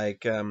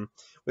 like,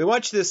 we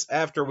watched this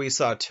after we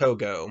saw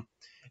Togo,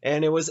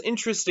 and it was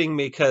interesting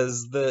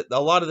because a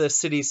lot of the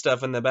city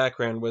stuff in the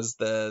background was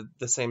the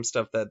same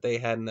stuff that they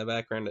had in the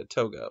background at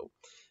Togo.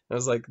 It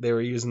was like they were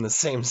using the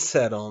same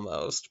set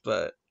almost,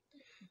 but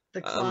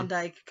The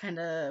Klondike kind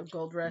of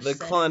gold rush. the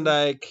setting.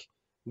 Klondike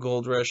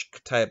Gold Rush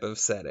type of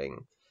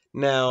setting.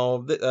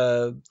 Now,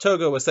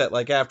 Togo was set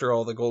like after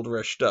all the Gold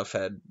Rush stuff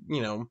had,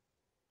 Oh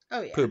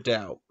yeah. pooped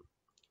out.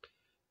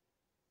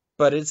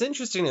 But it's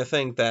interesting to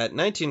think that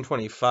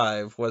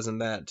 1925 wasn't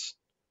that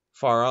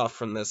far off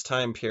from this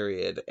time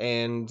period,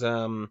 and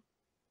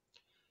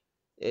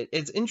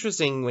it's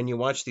interesting when you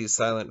watch these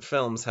silent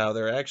films how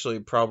they're actually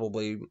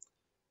probably,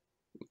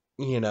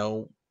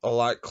 a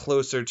lot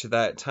closer to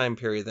that time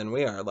period than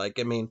we are. Like,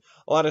 I mean,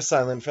 a lot of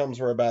silent films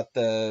were about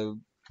the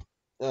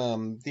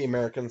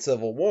American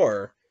Civil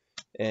War,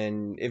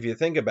 and if you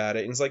think about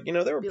it, it's like,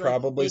 there were Be like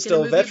probably making a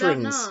still movie about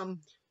veterans. Nam.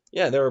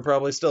 Yeah, there were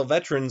probably still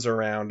veterans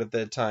around at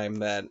the time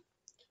that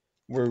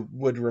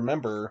would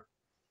remember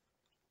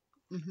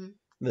Mm-hmm.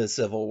 the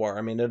Civil War.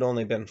 I mean, it'd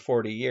only been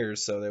 40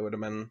 years, so they would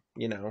have been,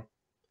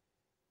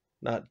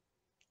 not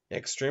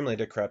extremely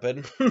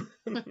decrepit.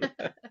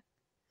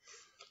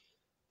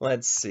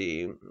 Let's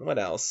see, what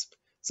else?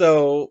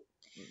 So,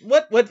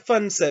 what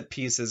fun set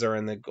pieces are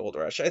in the Gold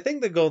Rush? I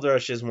think the Gold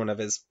Rush is one of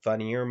his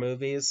funnier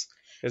movies.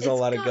 There's a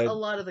lot of good. A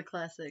lot of the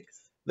classics.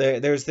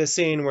 There's this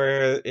scene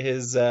where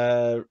his,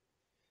 I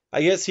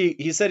guess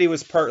he said he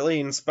was partly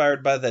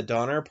inspired by the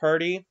Donner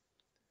Party.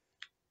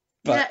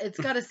 But, yeah, it's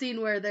got a scene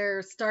where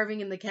they're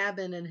starving in the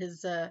cabin, and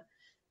his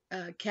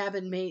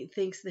cabin mate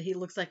thinks that he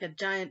looks like a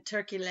giant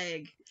turkey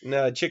leg.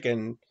 No,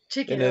 chicken.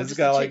 Chicken. And it's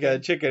got like a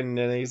chicken,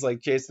 and he's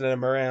like chasing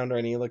him around,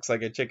 and he looks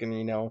like a chicken.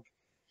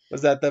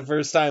 Was that the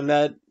first time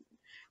that?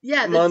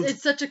 Yeah, month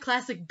it's such a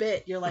classic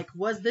bit. You're like,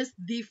 was this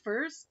the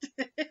first?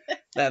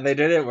 that they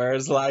did it? Where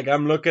it's like,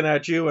 I'm looking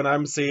at you, and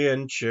I'm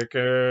seeing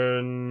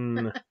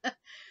chicken.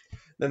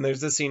 Then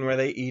there's the scene where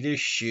they eat his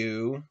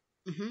shoe.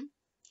 Mm-hmm.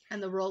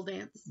 And the roll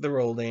dance. The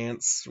roll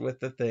dance with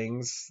the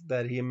things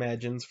that he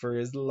imagines for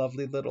his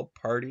lovely little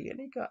party, and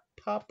he got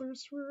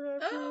poppers for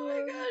everyone. Oh my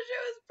gosh,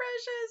 it was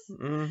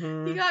precious.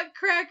 Mm-hmm. He got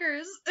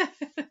crackers.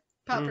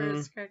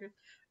 Poppers, crackers.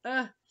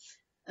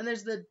 And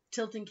there's the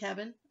tilting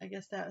cabin. I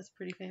guess that was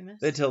pretty famous.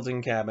 The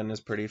tilting cabin is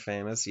pretty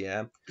famous,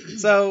 yeah.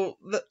 So,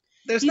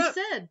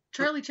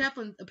 Charlie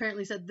Chaplin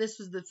apparently said this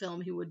was the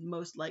film he would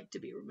most like to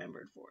be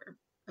remembered for,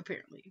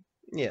 apparently.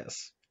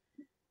 Yes.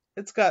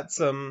 It's got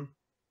some...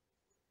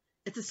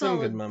 It's a some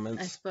solid, good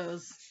moments. I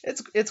suppose.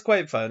 It's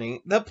quite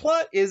funny. The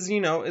plot is,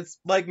 it's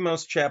like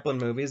most Chaplin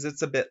movies.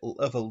 It's a bit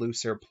of a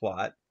looser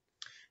plot.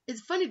 It's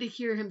funny to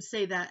hear him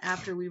say that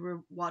after we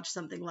watched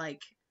something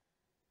like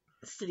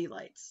City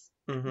Lights,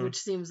 which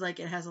seems like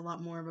it has a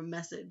lot more of a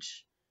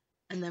message.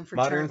 And then for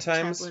Modern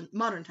Times? Chaplin,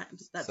 Modern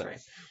Times, that's right.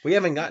 We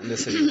haven't gotten to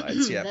City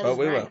Lights yet, but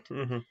we will.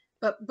 Mm-hmm.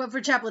 But for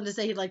Chaplin to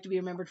say he'd like to be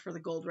remembered for the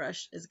Gold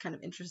Rush is kind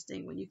of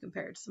interesting when you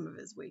compare it to some of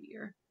his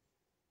weightier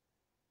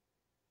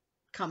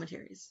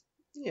commentaries.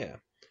 Yeah.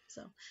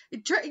 So,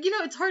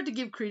 it's hard to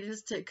give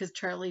credence to, because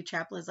Charlie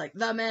Chaplin is like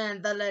the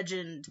man, the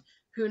legend.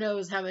 Who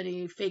knows how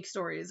many fake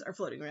stories are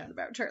floating around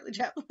about Charlie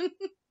Chaplin?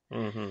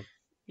 Mm-hmm.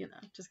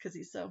 Just because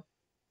he's so.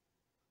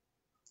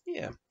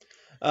 Yeah.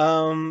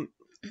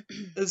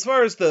 As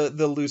far as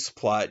the loose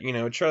plot,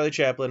 Charlie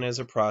Chaplin is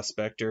a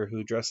prospector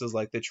who dresses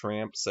like the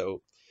Tramp,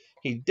 so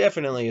he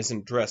definitely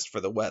isn't dressed for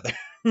the weather.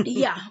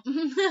 Yeah.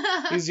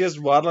 He's just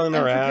waddling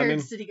around.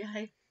 And city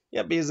guy.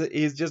 Yep,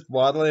 he's just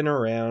waddling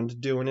around,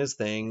 doing his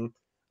thing.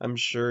 I'm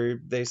sure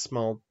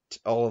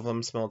all of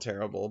them smell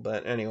terrible,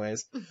 but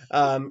anyways.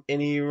 And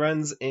he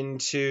runs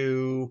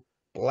into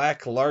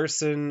Black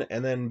Larson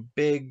and then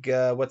Big,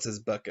 what's his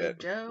bucket?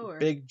 Big Joe? Or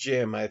Big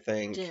Jim, I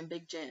think.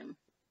 Big Jim.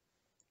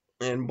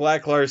 And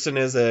Black Larson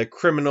is a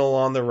criminal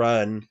on the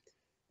run.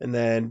 And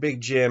then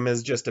Big Jim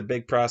is just a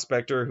big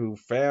prospector who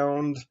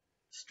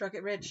Struck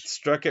it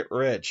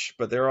rich.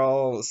 But they're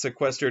all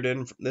sequestered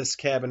in this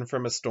cabin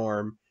from a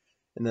storm.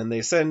 And then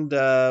they send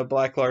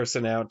Black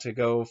Larson out to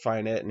go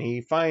find it, and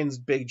he finds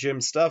Big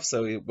Jim's stuff,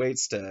 so he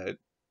waits to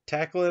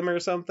tackle him or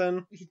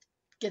something. He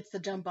gets the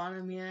jump on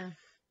him, yeah.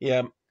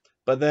 Yeah,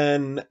 but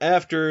then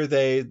after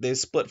they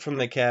split from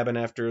the cabin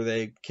after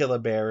they kill a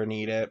bear and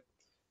eat it,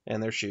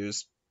 and their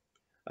shoes.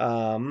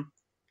 They're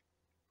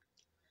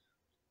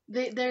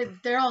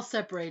all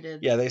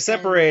separated. Yeah, they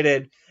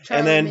separated,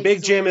 and then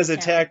Big Jim is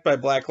attacked by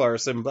Black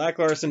Larson. Black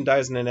Larson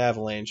dies in an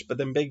avalanche, but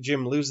then Big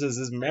Jim loses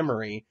his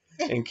memory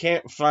and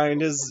can't find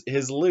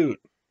his loot.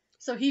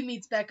 So he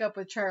meets back up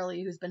with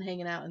Charlie, who's been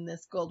hanging out in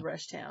this Gold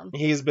Rush town.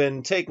 He's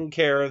been taking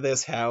care of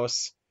this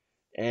house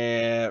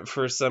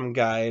for some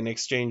guy in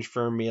exchange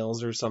for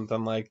meals or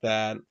something like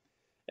that.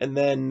 And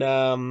then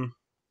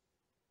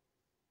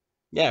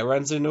Yeah,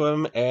 runs into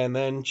him, and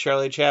then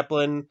Charlie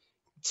Chaplin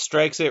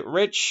strikes it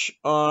rich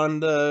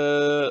on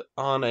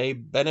a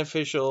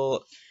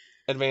beneficial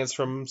advance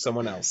from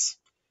someone else,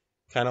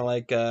 kind of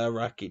like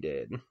Rocky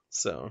did.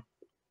 So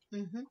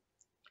Mm-hmm.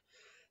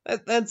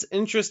 that's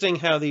interesting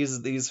how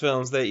these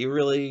films that you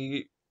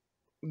really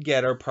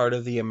get are part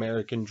of the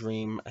American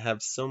dream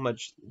have so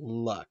much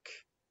luck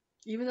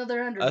Even though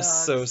they're underdogs.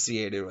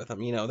 associated with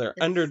them. You know, they're it's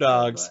still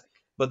underdogs, luck.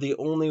 but the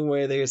only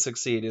way they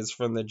succeed is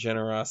from the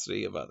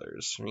generosity of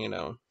others. You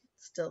know,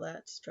 Still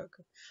that stroke.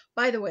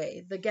 By the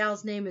way, the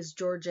gal's name is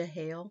Georgia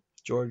Hale,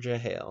 Georgia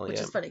Hale, which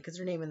yeah. is funny because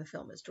her name in the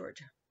film is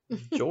Georgia.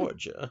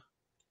 Georgia.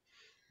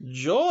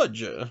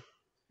 Georgia.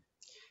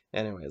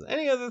 Anyways,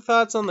 any other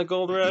thoughts on the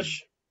Gold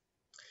Rush?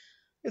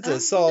 It's a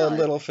solid no,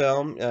 little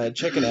film.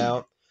 Check it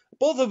out.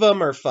 Both of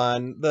them are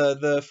fun.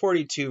 The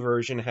 42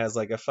 version has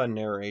like a fun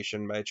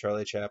narration by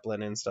Charlie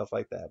Chaplin and stuff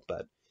like that,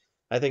 but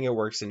I think it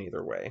works in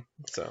either way.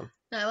 So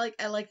I like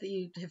that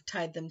you have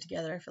tied them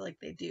together. I feel like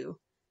they do.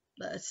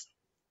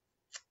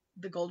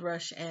 The Gold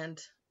Rush and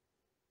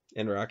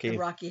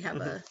Rocky have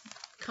a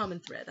common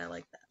thread. I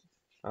like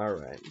that. All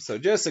right. So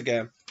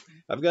Jessica,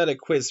 I've got a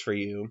quiz for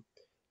you.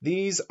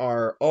 These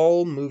are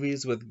all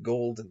movies with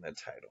gold in the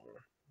title.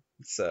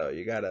 So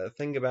you gotta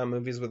think about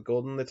movies with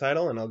gold in the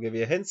title, and I'll give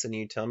you hints, and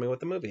you tell me what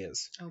the movie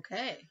is.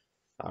 Okay.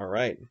 All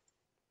right.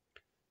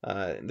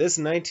 This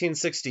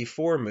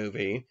 1964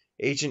 movie,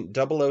 Agent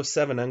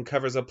 007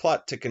 uncovers a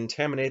plot to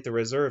contaminate the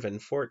reserve in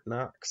Fort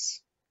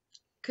Knox.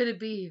 Could it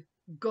be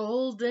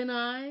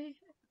GoldenEye?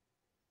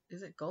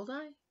 Is it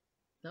Goldeye?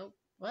 Nope.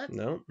 What?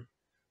 No.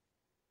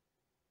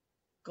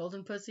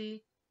 Golden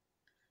Pussy?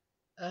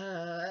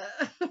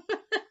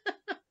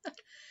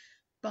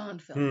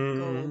 Bond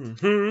film.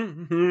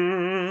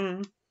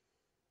 Gold.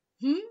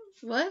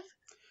 What?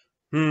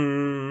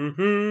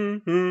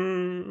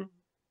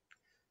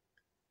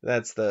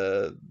 That's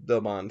the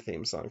Bond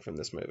theme song from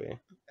this movie.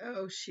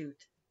 Oh,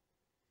 shoot.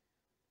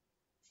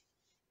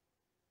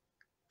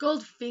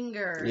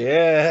 Goldfinger.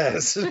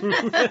 Yes.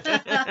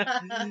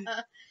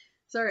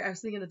 Sorry, I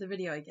was thinking of the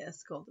video, I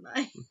guess.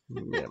 GoldenEye.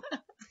 Yeah.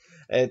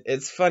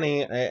 It's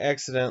funny, I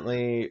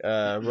accidentally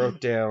wrote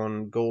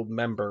down Gold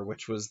Member,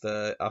 which was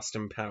the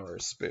Austin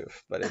Powers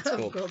spoof, but it's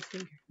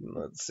Goldfinger.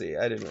 Let's see,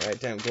 I didn't write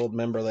down Gold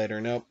Member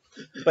later, nope.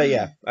 But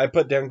yeah, I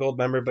put down Gold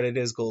Member, but it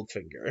is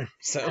Goldfinger.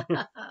 So,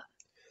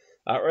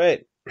 all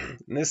right.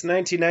 In this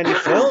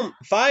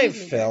 1995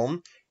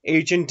 film,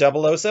 Agent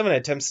 007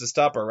 attempts to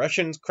stop a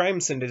Russian crime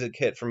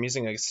syndicate from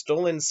using a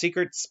stolen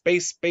secret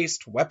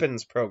space-based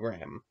weapons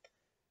program.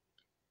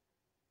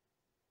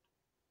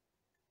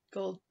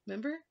 Gold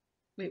Member?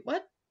 Wait,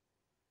 what?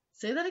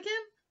 Say that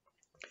again?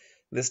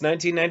 This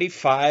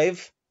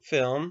 1995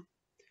 film,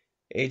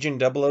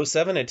 Agent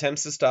 007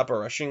 attempts to stop a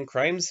Russian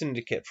crime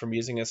syndicate from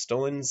using a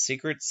stolen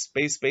secret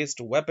space-based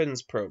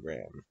weapons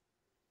program.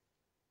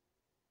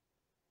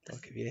 I'll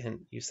give you a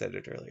hint. You said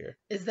it earlier.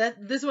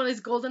 This one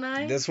is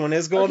GoldenEye? This one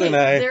is GoldenEye.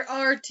 Okay, there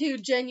are two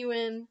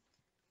genuine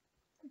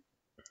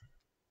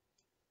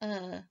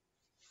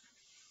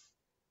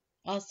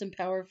Austin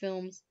Power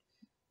films.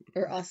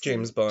 Or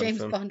James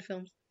Bond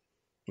films.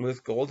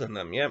 With gold in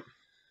them, yep.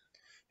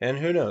 And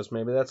who knows,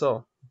 maybe that's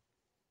all.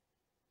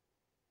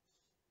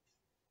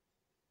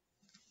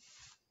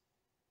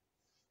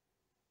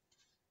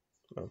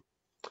 Oh.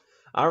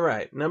 All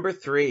right, number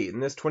 3. In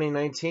this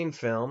 2019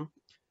 film,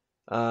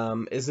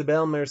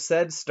 Isabelle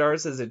Merced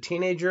stars as a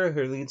teenager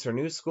who leads her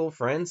new school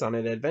friends on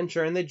an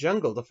adventure in the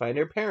jungle to find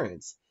her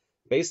parents,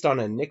 based on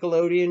a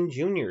Nickelodeon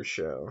Junior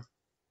show.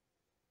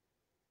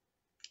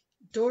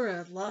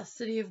 Dora, Lost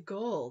City of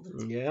Gold.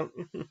 Yep.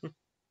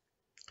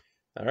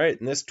 All right,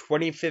 in this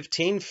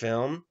 2015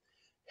 film,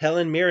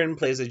 Helen Mirren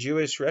plays a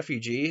Jewish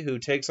refugee who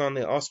takes on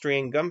the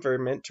Austrian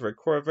government to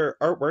recover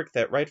artwork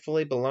that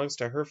rightfully belongs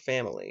to her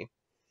family.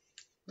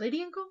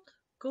 Lady in Gold?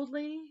 Gold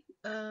Lady?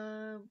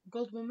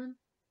 Gold Woman?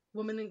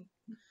 Woman in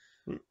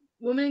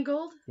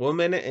Gold?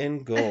 Woman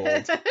in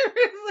Gold.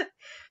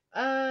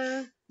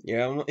 Yeah,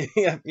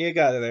 you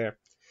got it there.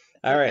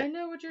 All right. I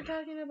know what you're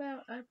talking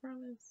about, I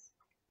promise.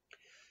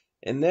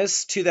 In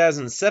this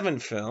 2007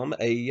 film,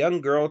 a young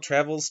girl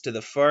travels to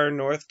the far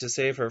north to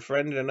save her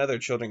friend and other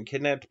children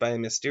kidnapped by a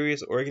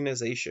mysterious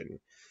organization,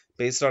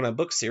 based on a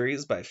book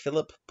series by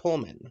Philip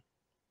Pullman.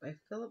 By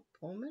Philip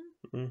Pullman?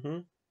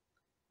 Mm-hmm.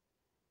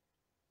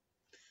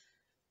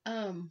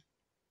 I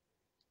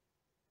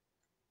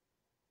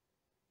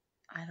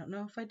don't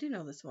know if I do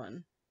know this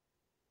one.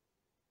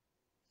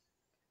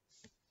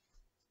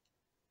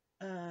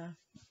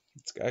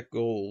 It's got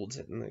gold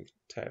in the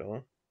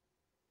title.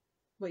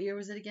 What year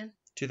was it again?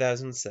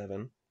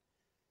 2007.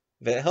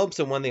 If it helps,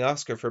 it won the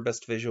Oscar for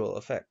Best Visual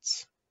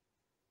Effects.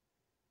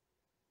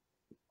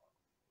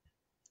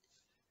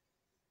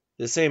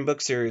 The same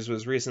book series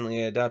was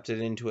recently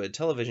adapted into a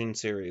television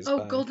series.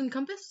 Oh, Golden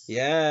Compass?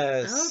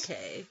 Yes.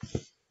 Okay.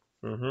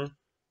 Mm-hmm.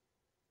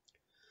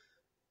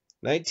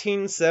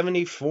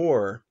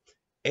 1974.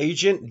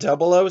 Agent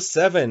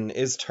 007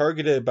 is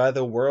targeted by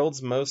the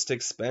world's most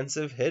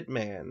expensive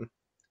hitman.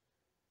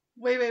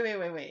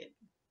 Wait.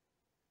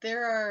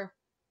 There are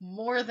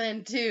more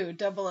than 2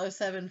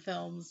 007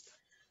 films.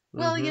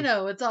 Well, Mhm. you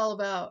know, it's all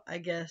about, I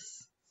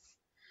guess,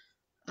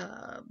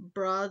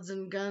 broads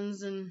and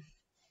guns and...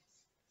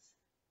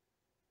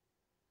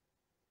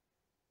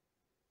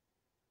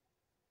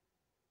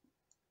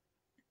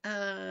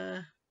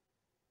 I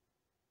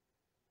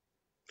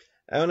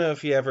don't know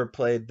if you ever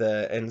played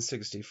the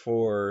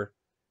N64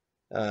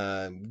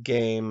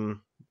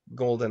 game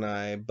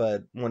GoldenEye,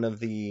 but one of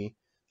the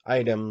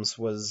items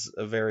was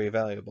a very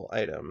valuable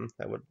item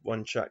that would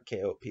one-shot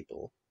KO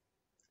people.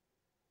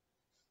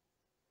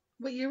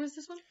 What year was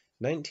this one?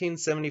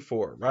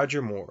 1974,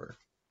 Roger Moore.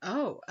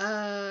 Oh,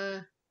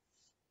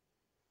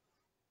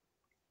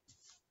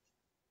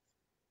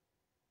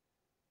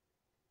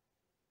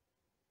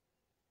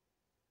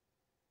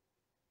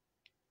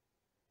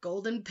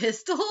 Golden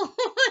Pistol?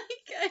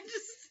 Like, I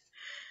just...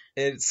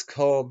 It's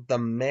called The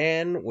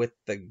Man with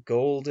the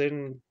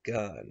Golden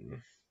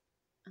Gun.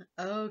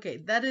 Okay,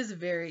 that is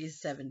very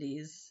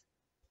 70s.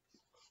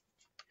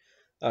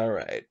 All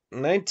right,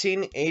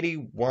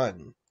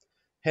 1981.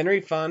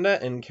 Henry Fonda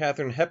and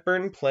Katharine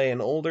Hepburn play an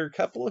older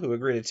couple who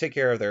agree to take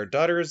care of their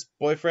daughter's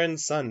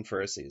boyfriend's son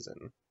for a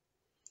season.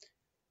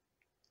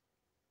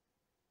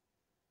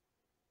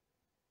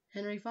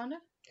 Henry Fonda?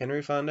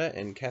 Henry Fonda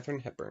and Katharine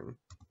Hepburn.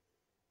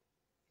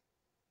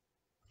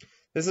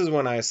 This is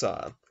one I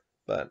saw,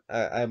 but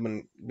I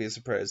wouldn't be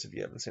surprised if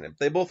you haven't seen it.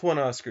 They both won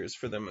Oscars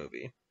for their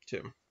movie,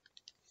 too.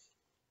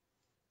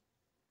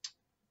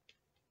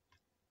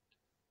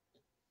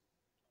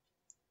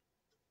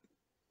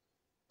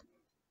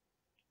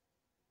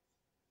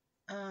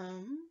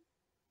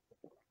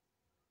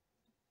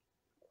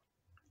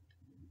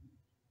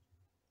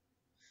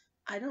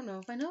 I don't know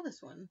if I know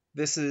this one.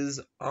 This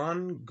is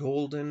On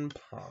Golden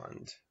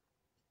Pond.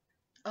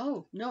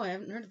 Oh, no, I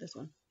haven't heard of this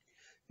one.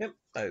 Yep,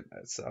 I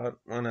saw it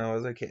when I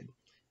was a kid.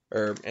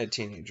 Or a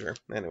teenager.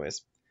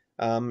 Anyways.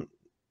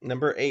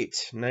 Number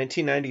 8,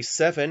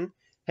 1997.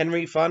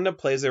 Henry Fonda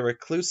plays a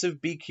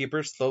reclusive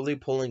beekeeper slowly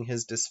pulling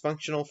his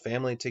dysfunctional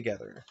family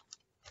together.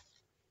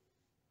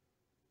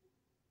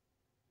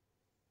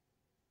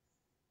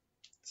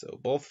 So,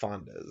 both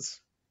Fondas.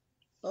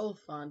 Both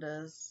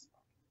Fondas.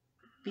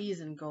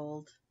 Bees and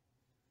gold.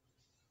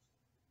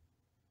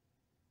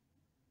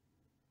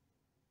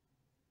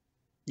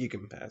 You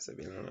can pass if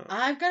you don't know.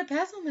 I've got to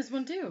pass on this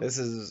one, too. This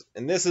is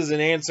an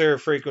answer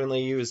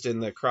frequently used in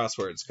the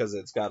crosswords because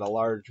it's got a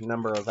large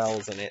number of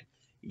L's in it.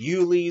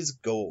 Yuli's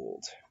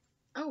Gold.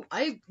 Oh,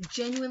 I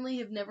genuinely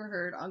have never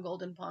heard On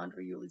Golden Pond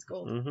or Yuli's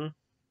Gold. Mm-hmm.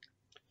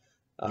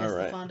 All Yes,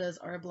 right. the Fondas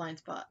are a blind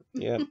spot.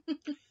 Yep.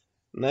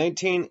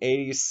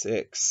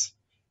 1986.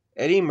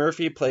 Eddie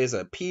Murphy plays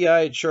a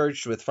PI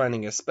charged with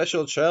finding a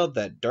special child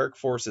that dark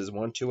forces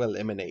want to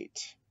eliminate.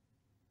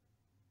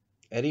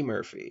 Eddie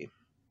Murphy.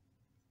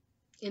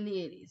 In the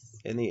 80s.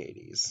 In the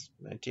 80s.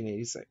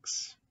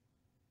 1986.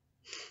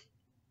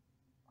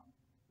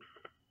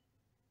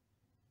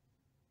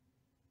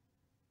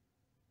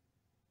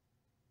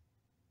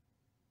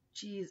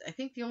 Jeez, I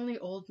think the only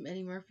old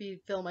Eddie Murphy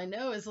film I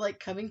know is like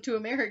Coming to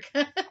America.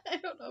 I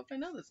don't know if I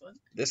know this one.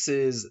 This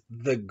is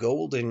The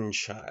Golden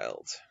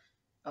Child.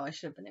 Oh, I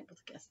should have been able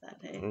to guess that,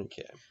 hey.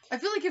 Okay. I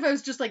feel like if I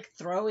was just like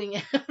throwing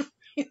it,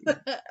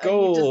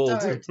 Gold.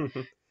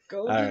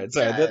 Gold. Alright,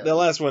 sorry. The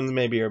last ones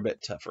maybe are a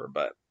bit tougher,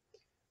 but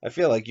I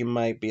feel like you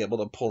might be able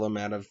to pull them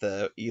out of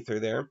the ether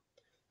there.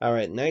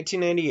 Alright,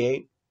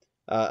 1998.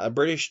 A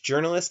British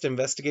journalist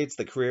investigates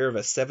the career of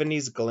a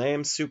 70s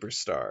glam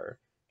superstar.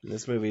 And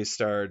this movie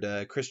starred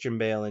Christian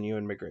Bale and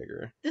Ewan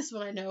McGregor. This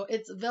one I know.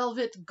 It's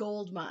Velvet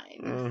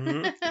Goldmine.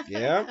 Mm-hmm.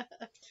 Yeah.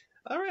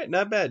 Alright,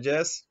 not bad,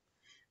 Jess.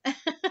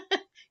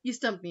 You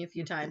stumped me a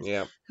few times.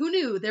 Yeah. Who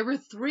knew there were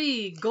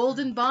 3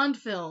 Golden Bond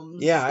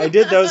films? Yeah, I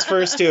did those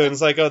first two, and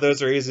it's like, oh,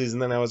 those are easies,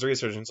 and then I was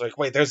researching. It's like,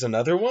 wait, there's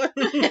another one?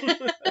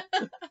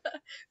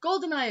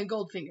 GoldenEye and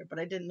Goldfinger, but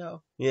I didn't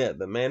know. Yeah,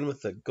 The Man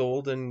with the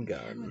Golden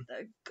Gun. Man with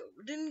the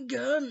Golden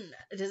Gun.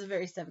 It is a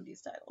very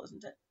 70s title,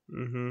 isn't it?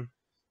 Mm-hmm.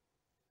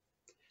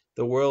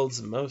 The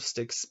world's most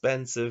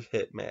expensive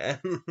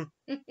hitman.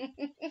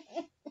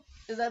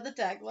 Is that the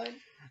tagline?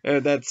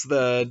 That's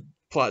the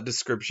plot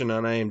description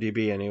on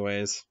IMDb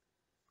anyways.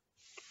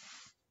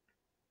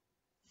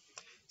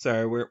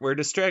 Sorry, we're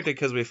distracted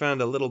because we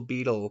found a little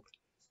beetle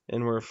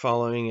and we're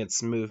following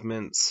its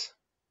movements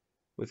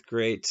with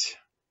great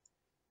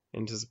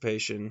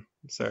anticipation.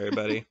 Sorry,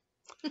 buddy.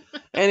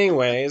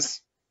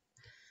 Anyways,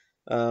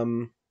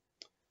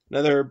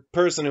 another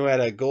person who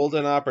had a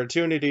golden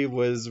opportunity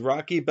was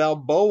Rocky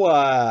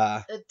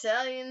Balboa.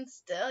 Italian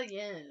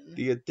Stallion.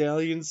 The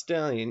Italian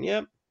Stallion,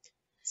 yep.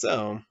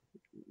 So,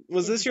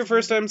 was this your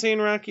first time seeing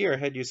Rocky, or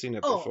had you seen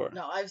it before? Oh,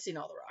 no, I've seen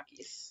all the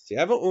Rockies. See,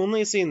 I've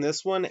only seen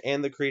this one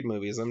and the Creed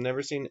movies. I've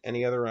never seen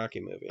any other Rocky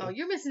movie. Oh,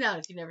 you're missing out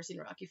if you've never seen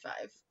Rocky 5.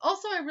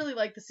 Also, I really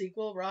like the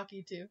sequel,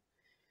 Rocky 2.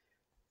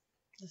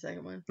 The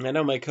second one. I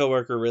know my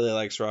coworker really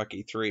likes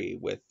Rocky 3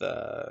 with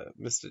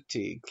Mr.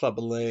 T,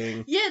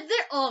 Clubba-Ling. Yeah,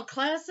 they're all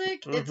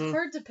classic. Mm-hmm. It's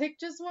hard to pick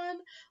just one.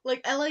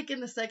 Like, I like in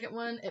the second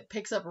one, it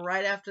picks up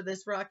right after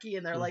this Rocky,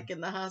 and they're like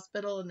in the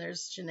hospital, and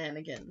there's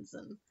shenanigans.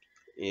 And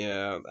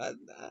Yeah,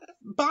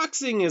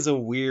 boxing is a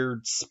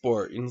weird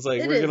sport. It's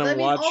like It we're is. gonna I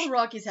mean, watch. all the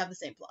Rockies have the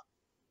same plot,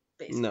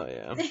 basically. No,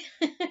 yeah.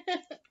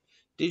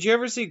 Did you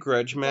ever see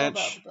Grudge It's all about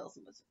Match? the bells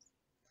and whistles.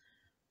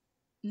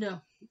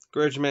 No.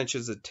 Grudge Match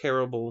is a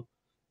terrible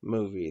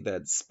movie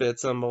that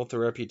spits on both the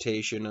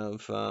reputation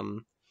of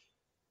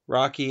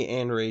Rocky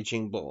and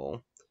Raging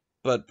Bull,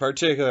 but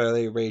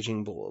particularly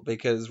Raging Bull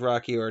because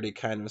Rocky already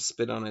kind of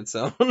spit on its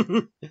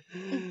own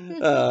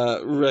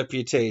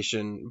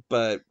reputation,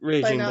 but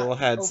Raging Bull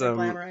had some.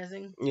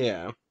 Glamorizing.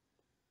 Yeah.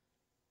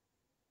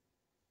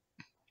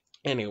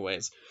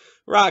 Anyways,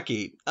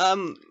 Rocky.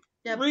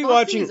 Yeah, rewatching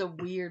boxing is a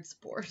weird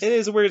sport. It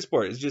is a weird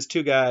sport. It's just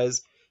two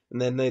guys,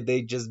 and then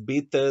they just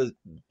beat the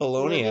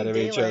baloney out of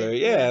each other.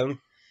 Yeah.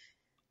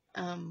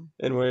 And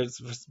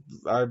where's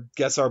our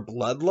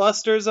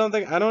bloodlust or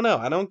something? I don't know.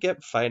 I don't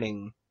get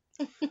fighting.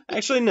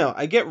 Actually, no.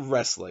 I get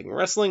wrestling.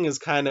 Wrestling is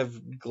kind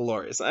of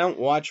glorious. I don't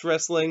watch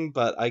wrestling,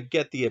 but I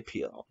get the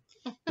appeal.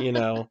 You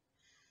know.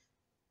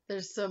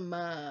 There's some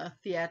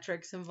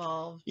theatrics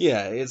involved.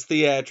 Yeah, it's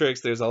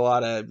theatrics. There's a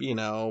lot of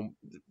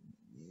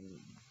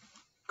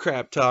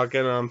crap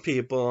talking on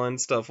people and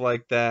stuff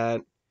like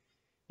that.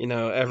 You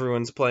know,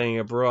 everyone's playing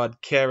a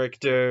broad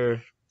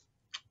character.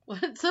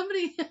 What?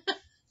 Somebody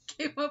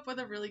came up with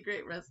a really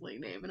great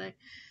wrestling name, and I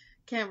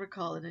can't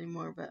recall it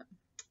anymore, but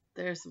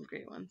there are some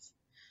great ones.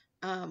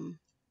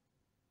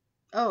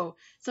 Oh,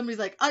 somebody's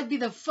like, I'd be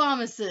the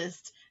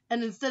pharmacist,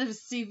 and instead of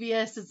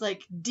CVS, it's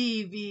like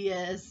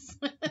DVS.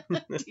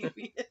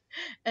 DVS.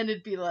 And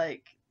it'd be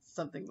like,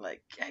 something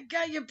like, I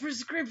got your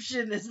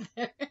prescription, is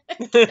there?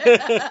 I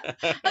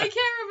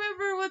can't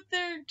remember what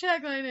their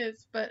tagline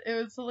is, but it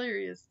was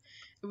hilarious.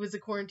 It was a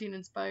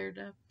quarantine-inspired.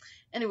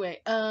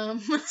 Anyway,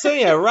 So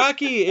yeah,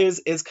 Rocky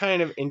is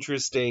kind of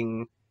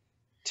interesting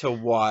to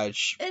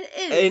watch. It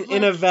is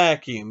in a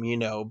vacuum, you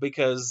know,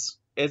 because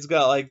it's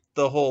got like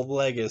the whole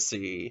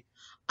legacy.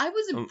 I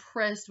was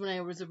impressed when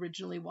I was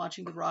originally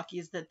watching the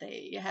Rockies that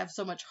they have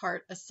so much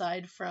heart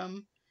aside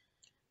from.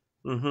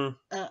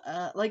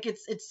 Like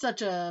it's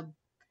such a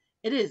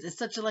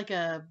like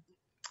a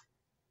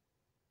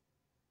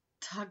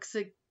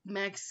toxic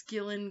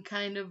masculine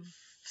kind of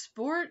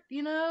sport,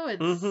 you know.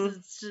 It's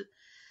just,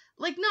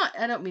 like, not,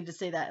 I don't mean to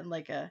say that in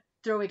like a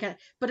throwaway kind of,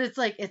 but it's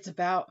like it's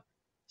about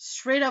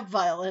straight up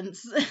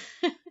violence.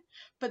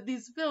 But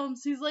these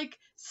films, he's like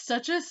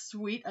such a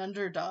sweet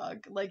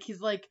underdog. Like he's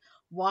like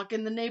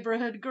walking the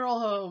neighborhood girl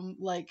home,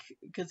 like,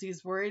 because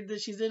he's worried that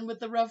she's in with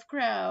the rough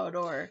crowd,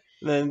 or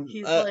then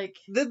he's like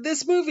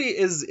this movie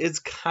is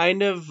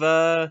kind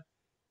of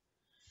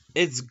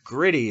it's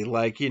gritty,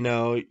 like, you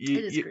know,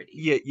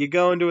 you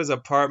go into his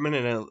apartment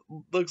and it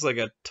looks like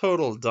a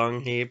total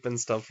dung heap and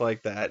stuff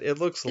like that. It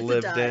looks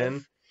lived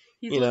in.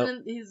 He's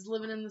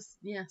living in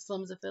the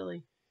slums of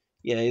Philly.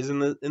 Yeah, he's in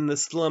the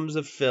slums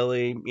of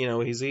Philly. You know,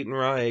 he's eating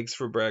raw eggs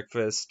for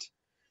breakfast.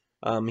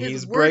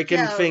 He's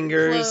breaking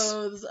fingers. His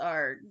clothes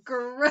are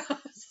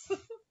gross.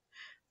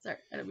 Sorry,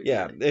 I don't mean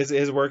yeah,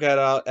 his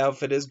workout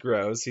outfit is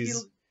gross.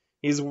 He's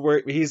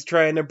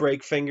trying to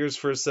break fingers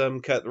for some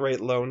cut-rate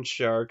loan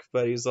shark,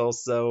 but he's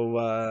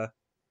also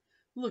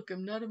look,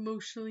 I'm not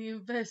emotionally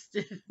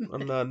invested.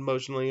 I'm not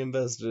emotionally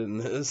invested in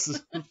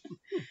this.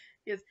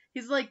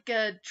 He's like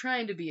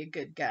trying to be a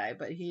good guy,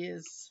 but he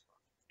is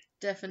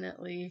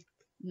definitely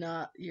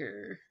not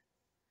your.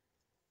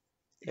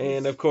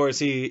 And of course,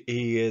 he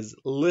is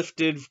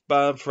lifted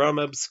from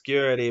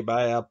obscurity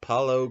by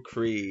Apollo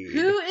Creed,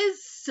 who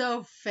is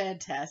so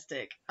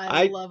fantastic.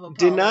 I love Apollo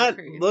did not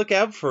Creed. Look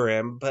out for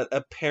him, but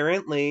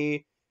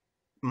apparently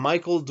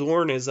Michael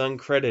Dorn is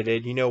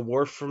uncredited. You know,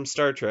 Worf from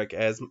Star Trek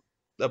as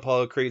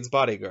Apollo Creed's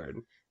bodyguard.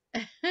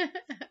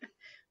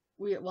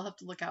 We'll have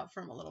to look out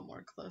for him a little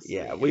more closely.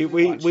 Yeah,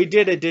 we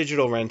did a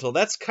digital rental.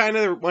 That's kind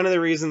of one of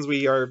the reasons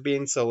we are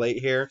being so late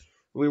here.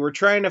 We were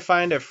trying to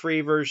find a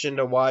free version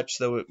to watch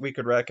so we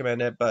could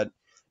recommend it, but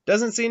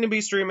doesn't seem to be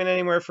streaming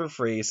anywhere for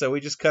free, so we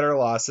just cut our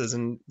losses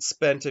and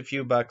spent a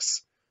few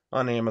bucks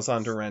on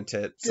Amazon to rent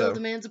it. Still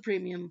demands a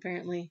premium,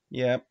 apparently.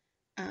 Yep.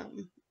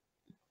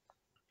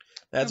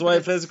 That's why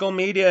physical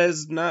media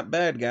is not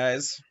bad,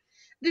 guys.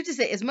 I do have to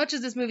say, as much as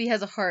this movie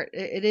has a heart,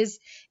 it is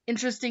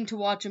interesting to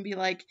watch and be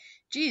like,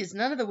 geez,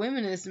 none of the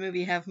women in this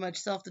movie have much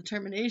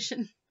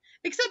self-determination.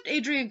 Except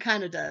Adrian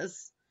kind of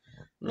does.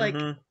 Like,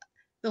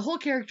 the whole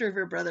character of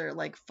her brother,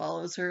 like,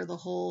 follows her the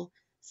whole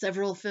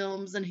several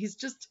films, and he's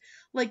just,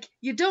 like,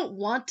 you don't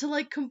want to,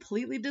 like,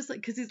 completely dislike,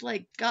 because he's,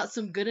 like, got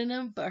some good in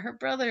him, but her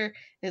brother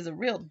is a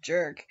real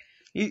jerk.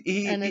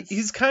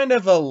 He's kind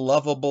of a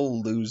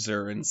lovable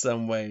loser in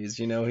some ways,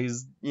 you know, But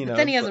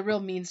then he has a real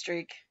mean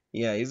streak.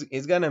 Yeah,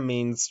 he's got a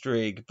mean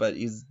streak, but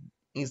he's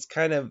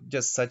kind of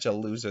just such a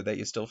loser that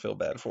you still feel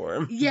bad for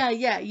him.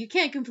 Yeah, you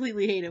can't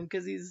completely hate him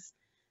because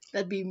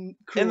that'd be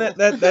cruel. And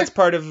that's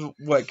part of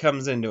what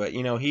comes into it.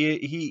 You know,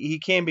 he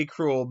can be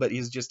cruel, but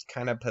he's just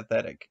kind of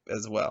pathetic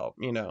as well.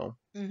 You know.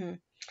 Mm-hmm.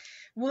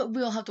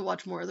 We'll have to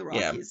watch more of the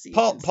Rockies.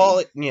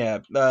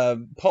 Yeah,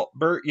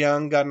 Burt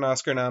Young got an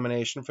Oscar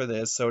nomination for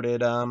this. So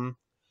did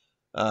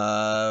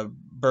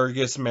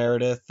Burgess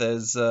Meredith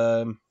as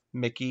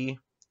Mickey.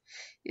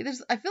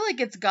 I feel like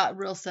it's got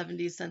real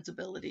 70s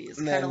sensibilities,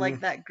 kind of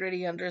like that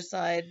gritty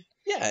underside.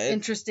 Yeah,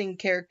 interesting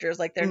characters,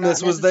 like they're and not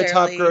this was the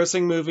top necessarily-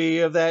 grossing movie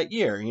of that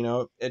year. You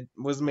know, it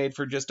was made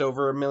for just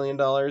over $1 million,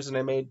 and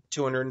it made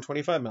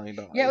 $225 million.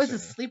 Yeah, it was a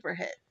sleeper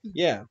hit.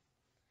 Yeah.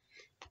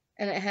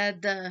 And it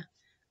had,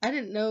 I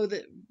didn't know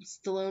that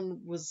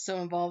Stallone was so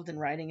involved in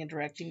writing and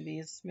directing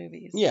these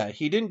movies. Yeah,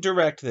 he didn't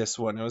direct this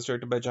one. It was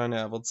directed by John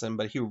Avildsen,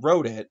 but he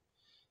wrote it,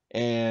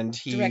 and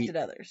he directed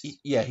others.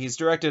 He's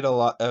directed a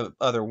lot of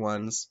other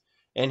ones,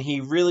 and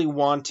he really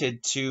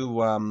wanted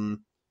to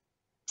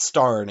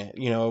star in it.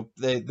 You know,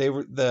 they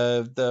were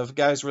the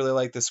guys really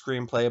liked the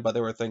screenplay, but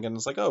they were thinking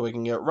it's like, oh, we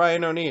can get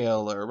Ryan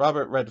O'Neal or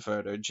Robert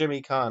Redford or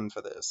Jimmy Caan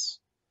for this.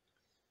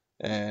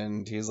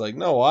 And he's like,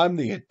 no, I'm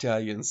the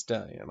Italian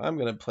stallion. I'm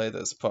gonna play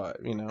this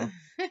part, you know.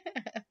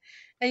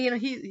 And you know,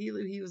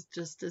 he was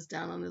just as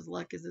down on his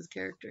luck as his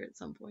character at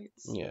some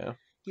points. Yeah.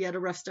 He had a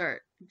rough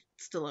start.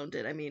 Stallone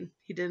did. I mean,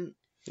 he didn't.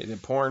 He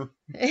did porn.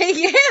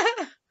 Yeah.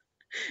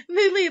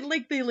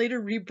 They later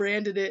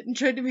rebranded it and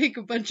tried to make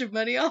a bunch of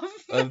money off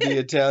of the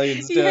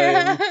Italian stallion.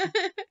 Yeah.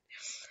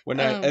 One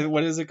night,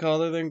 what is it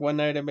called? I think One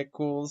Night at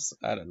McCool's.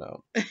 I don't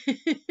know.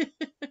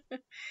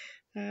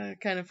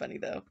 Kind of funny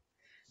though.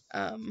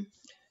 No,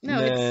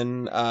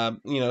 then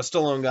you know,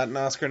 Stallone got an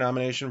Oscar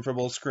nomination for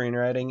both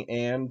screenwriting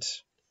and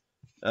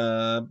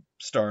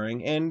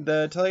starring, and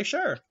Talia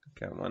Shire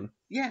got one.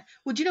 Yeah.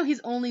 Well, do you know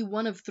he's only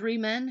one of 3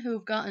 men who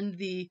have gotten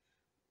the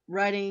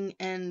writing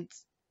and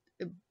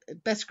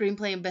best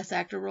screenplay and best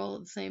actor role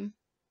at the same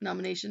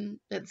nomination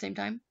at the same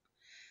time.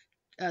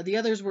 The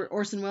others were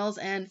Orson Welles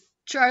and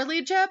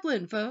Charlie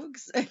Chaplin,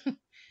 folks.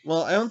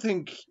 Well, I don't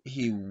think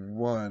he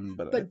won,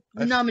 but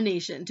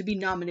nomination, to be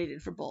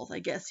nominated for both. I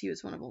guess he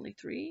was one of only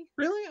 3.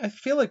 Really? I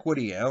feel like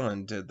Woody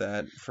Allen did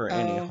that for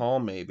Annie Hall,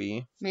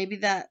 maybe. Maybe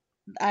that.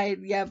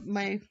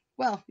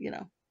 Well, you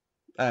know.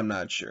 I'm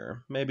not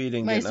sure. Maybe he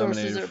didn't my get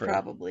nominated sources are for...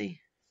 probably...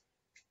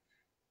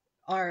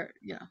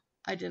 you know,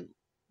 I didn't...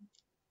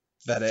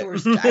 Vet it.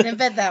 I didn't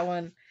vet that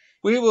one.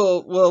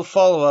 We'll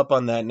follow up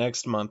on that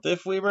next month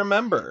if we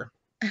remember.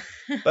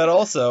 But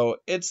also,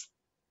 it's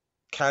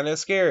kind of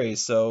scary,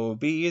 so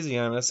be easy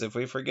on us if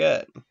we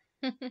forget.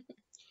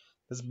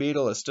 This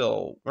beetle is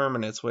still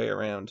worming its way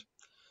around.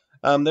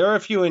 There are a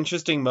few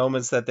interesting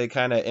moments that they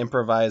kind of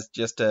improvised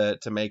just to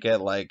make it,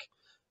 like,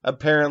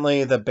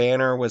 apparently the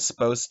banner was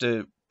supposed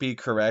to be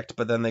correct,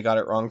 but then they got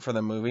it wrong for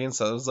the movie, and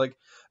so it was like,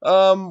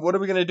 what are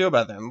we going to do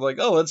about that? I'm like,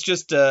 oh, let's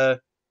just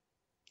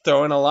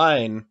throw in a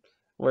line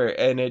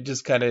and it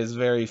just kind of is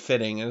very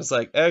fitting. And it's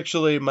like,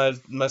 actually, my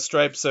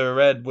stripes are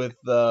red with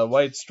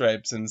white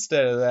stripes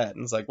instead of that.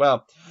 And it's like,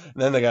 well,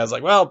 and then the guy's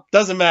like, well,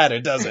 doesn't matter,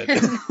 does it?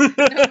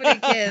 Nobody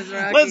cares,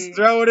 Rocky. Let's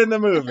throw it in the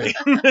movie.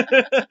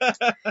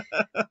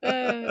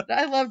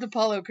 I loved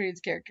Apollo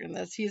Creed's character in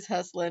this. He's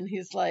hustling.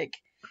 He's like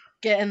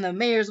getting the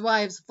mayor's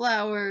wife's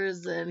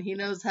flowers, and he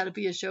knows how to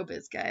be a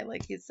showbiz guy.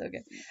 Like, he's so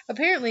good.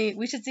 Apparently,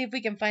 we should see if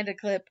we can find a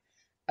clip.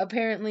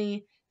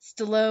 Apparently,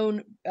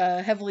 Stallone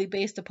heavily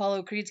based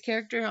Apollo Creed's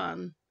character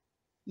on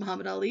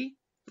Muhammad Ali.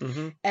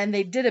 Mm-hmm. And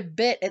they did a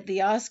bit at the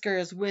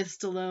Oscars with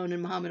Stallone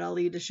and Muhammad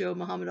Ali to show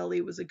Muhammad Ali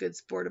was a good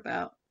sport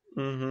about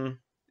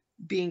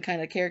being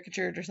kind of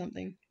caricatured or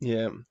something.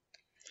 Yeah.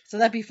 So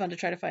that'd be fun to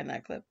try to find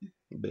that clip.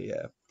 But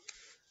yeah.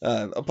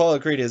 Apollo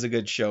Creed is a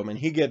good showman.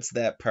 He gets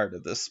that part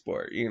of the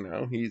sport, you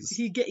know.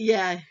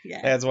 Yeah.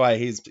 That's why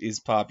he's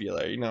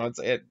popular. You know,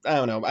 I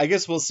don't know. I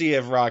guess we'll see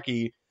if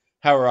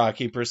how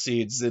Rocky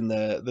proceeds in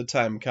the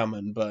time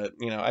coming, but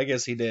you know, I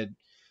guess he did.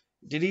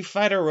 Did he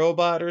fight a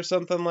robot or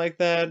something like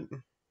that?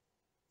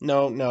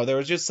 No, there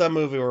was just some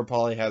movie where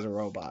Paulie has a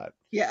robot.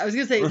 Yeah, I was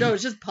gonna say no,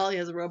 it's just Paulie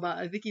has a robot.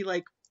 I think he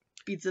like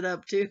beats it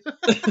up too.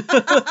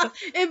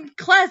 In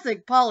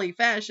classic Paulie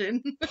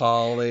fashion.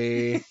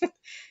 Paulie.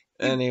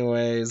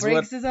 Anyways,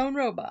 breaks his own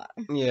robot.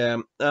 Yeah.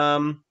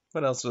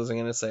 What else was I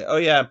gonna say? Oh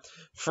yeah,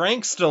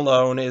 Frank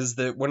Stallone is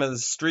one of the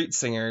street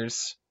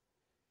singers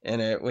in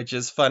it, which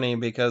is funny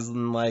because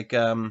like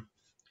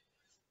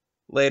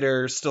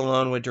later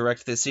Stallone would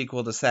direct the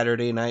sequel to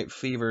Saturday Night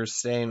Fever's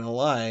Staying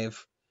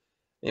Alive,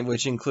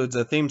 which includes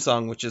a theme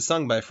song which is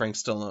sung by Frank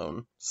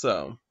Stallone.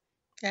 So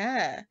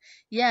yeah,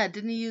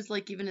 didn't he use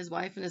like even his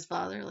wife and his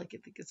father? Like I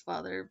think his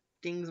father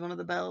dings one of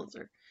the bells,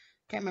 or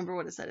can't remember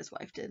what it said his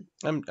wife did.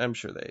 I'm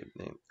sure they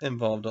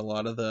involved a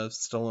lot of the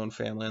Stallone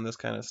family in this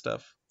kind of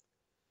stuff.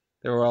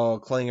 They were all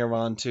clinger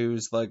on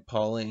twos like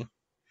Paulie.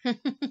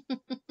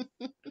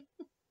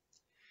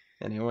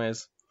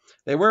 Anyways,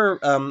 they were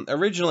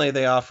originally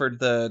they offered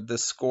the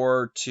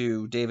score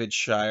to David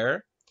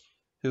Shire,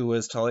 who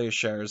was Talia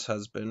Shire's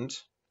husband,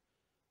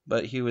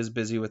 but he was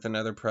busy with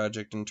another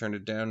project and turned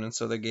it down, and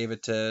so they gave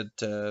it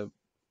to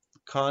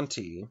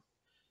Conti,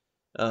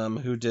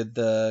 who did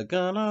the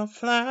Gonna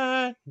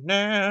Fly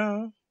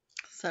Now.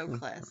 So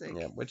classic.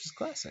 Yeah, which is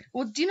classic.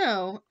 Well, do you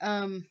know?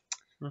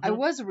 I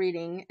was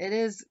reading. It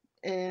is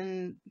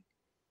in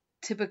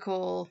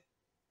typical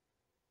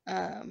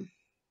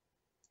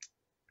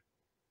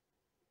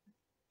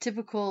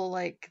typical,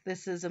 like,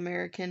 this is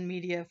American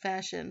media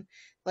fashion.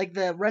 Like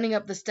the running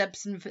up the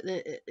steps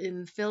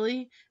in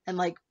Philly and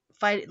like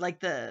fight,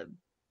 like the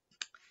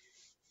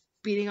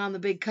beating on the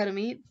big cut of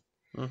meat.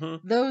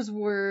 Mm-hmm. Those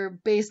were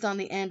based on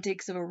the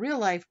antics of a real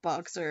life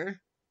boxer.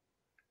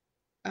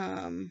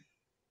 And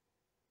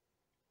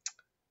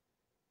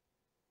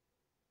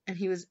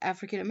he was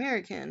African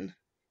American,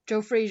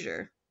 Joe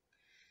Frazier,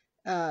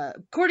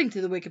 according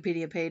to the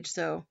Wikipedia page.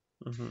 So,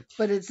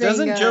 but it's saying,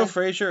 doesn't Joe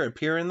Frazier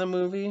appear in the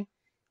movie?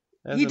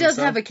 He does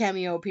have a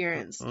cameo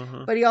appearance,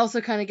 but he also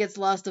kind of gets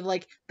lost of,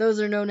 like, those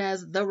are known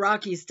as the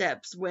Rocky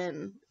Steps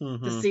when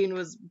the scene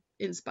was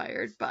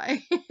inspired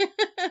by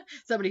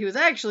somebody who was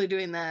actually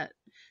doing that.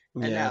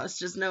 And now it's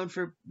just known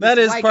for that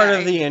is part guy.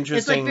 of the interesting.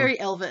 It's like very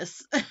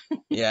Elvis.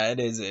 Yeah, it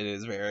is. It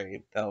is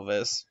very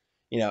Elvis.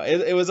 You know,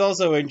 it was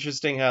also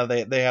interesting how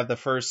they have the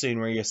first scene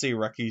where you see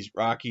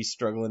Rocky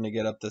struggling to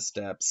get up the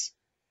steps.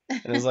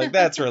 And it's like,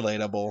 that's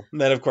relatable.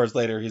 And then, of course,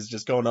 later he's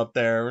just going up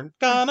there and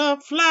gonna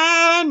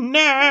fly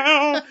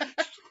now.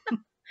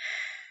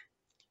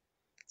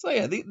 So,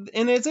 yeah,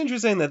 and it's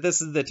interesting that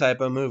this is the type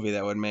of movie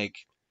that would make,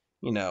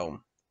 you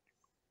know,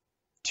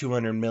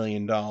 $200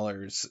 million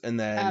and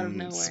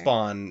then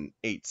spawn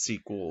 8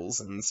 sequels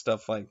and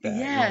stuff like that.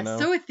 Yeah, you know?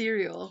 It's so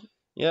ethereal.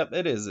 Yep,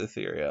 it is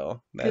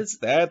ethereal.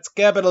 That's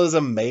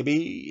capitalism,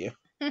 baby.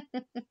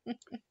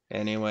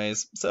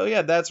 Anyways, so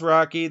yeah, that's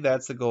Rocky.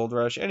 That's the Gold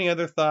Rush. Any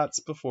other thoughts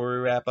before we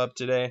wrap up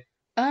today?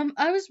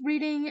 I was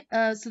reading.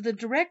 So the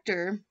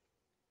director,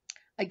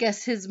 I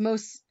guess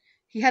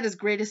he had his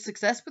greatest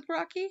success with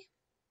Rocky.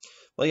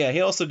 Well, yeah,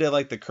 he also did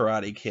like the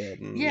Karate Kid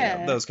and you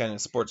know, those kind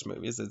of sports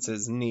movies. It's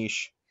his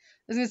niche.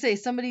 I was gonna say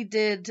somebody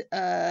did.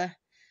 There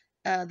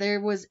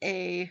was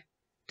a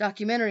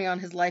documentary on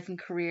his life and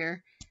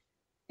career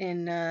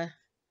in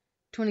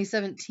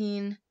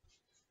 2017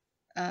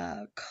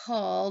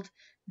 called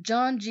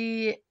John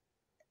G.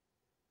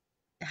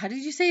 How did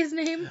you say his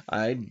name?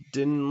 I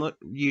didn't look.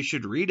 You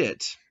should read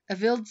it.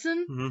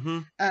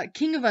 Avildsen?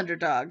 King of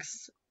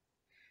Underdogs.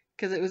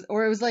 Because it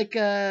was like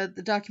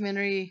the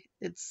documentary.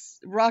 It's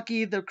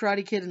Rocky, the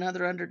Karate Kid, and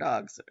other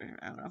underdogs.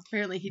 I don't know.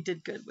 Apparently he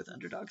did good with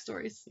underdog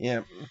stories.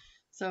 Yeah.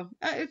 So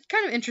it's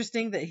kind of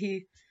interesting that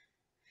he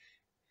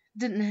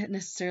didn't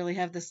necessarily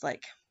have this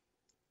like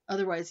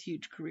otherwise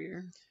huge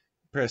career.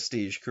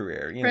 Prestige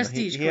career. You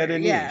Prestige know, career, he had a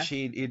niche.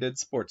 yeah. He did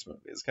sports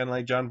movies, kind of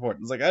like John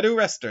Fortin's. Like, I do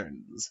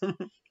westerns.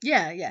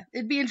 Yeah.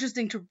 It'd be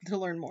interesting to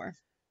learn more,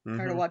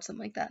 or to watch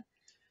something like that.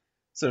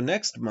 So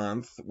next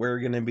month we're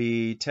going to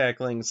be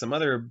tackling some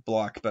other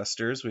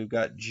blockbusters. We've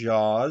got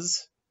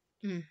Jaws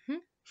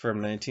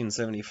from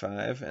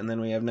 1975, and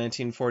then we have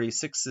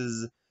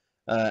 1946's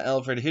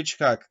Alfred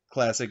Hitchcock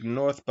classic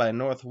North by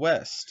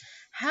Northwest.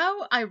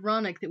 How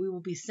ironic that we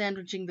will be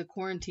sandwiching the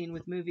quarantine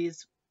with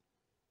movies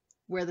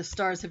where the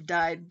stars have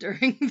died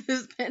during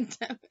this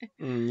pandemic.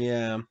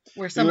 Yeah.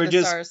 Where some of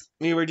the stars.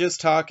 We were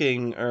just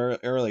talking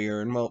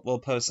earlier, and we'll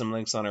post some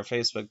links on our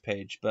Facebook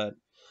page, but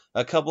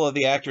a couple of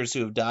the actors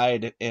who have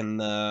died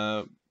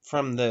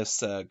from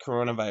this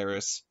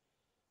coronavirus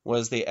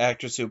was the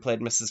actress who played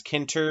Mrs.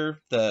 Kinter,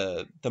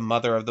 the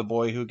mother of the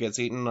boy who gets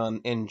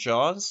eaten in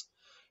Jaws.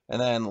 And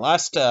then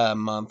last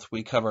month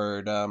we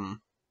covered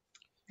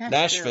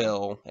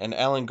Nashville, and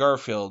Alan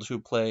Garfield, who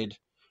played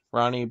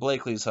Ronnie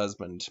Blakely's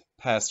husband,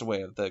 passed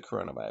away of the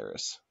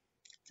coronavirus.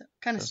 So,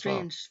 kind of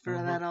strange for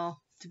that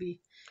all to be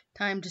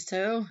timed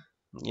so.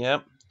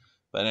 Yep.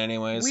 But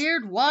anyways,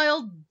 weird,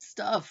 wild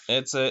stuff.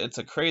 It's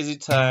a crazy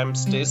time.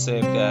 Stay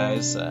safe,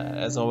 guys.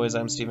 As always,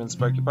 I'm Steven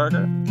Sparky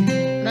Parker.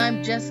 And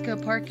I'm Jessica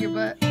Park Your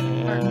Butt.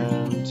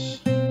 And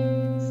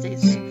stay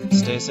safe.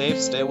 Stay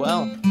safe. Stay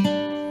well.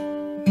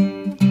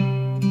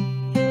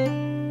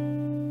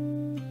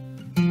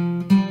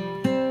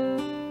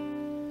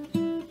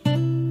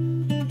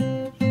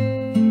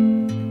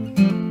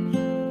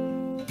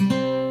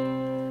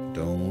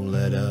 Don't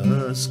let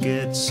us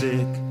get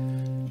sick.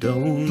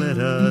 Don't let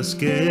us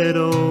get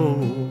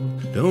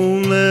old.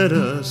 Don't let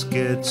us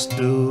get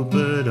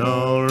stupid,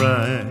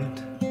 alright.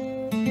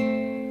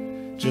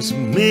 Just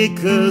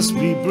make us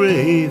be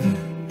brave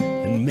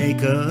and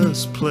make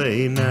us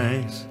play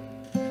nice.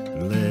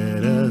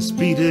 Let us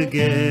be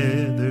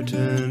together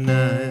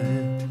tonight.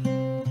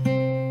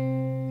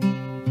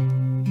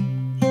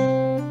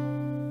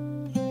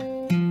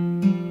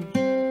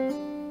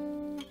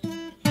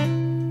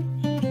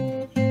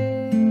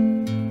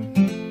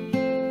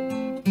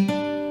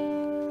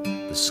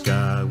 The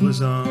sky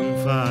was on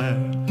fire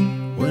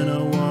when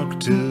I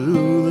walked to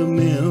the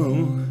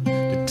mill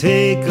to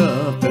take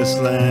up the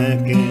slack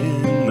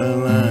in the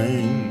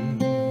line.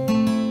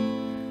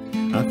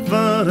 I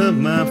thought of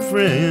my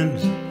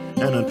friends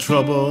and the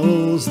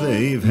troubles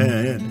they've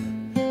had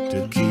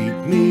to keep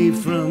me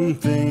from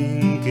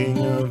thinking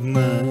of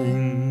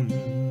mine.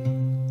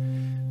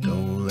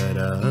 Don't let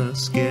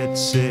us get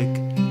sick.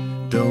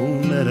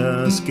 Don't let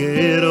us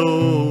get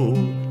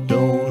old.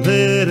 Don't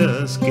let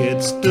us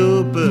get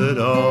stupid,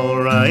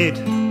 alright.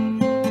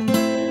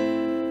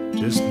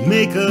 Just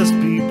make us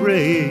be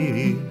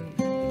brave,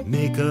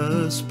 make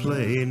us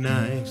play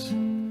nice.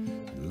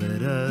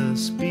 Let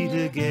us be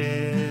guess.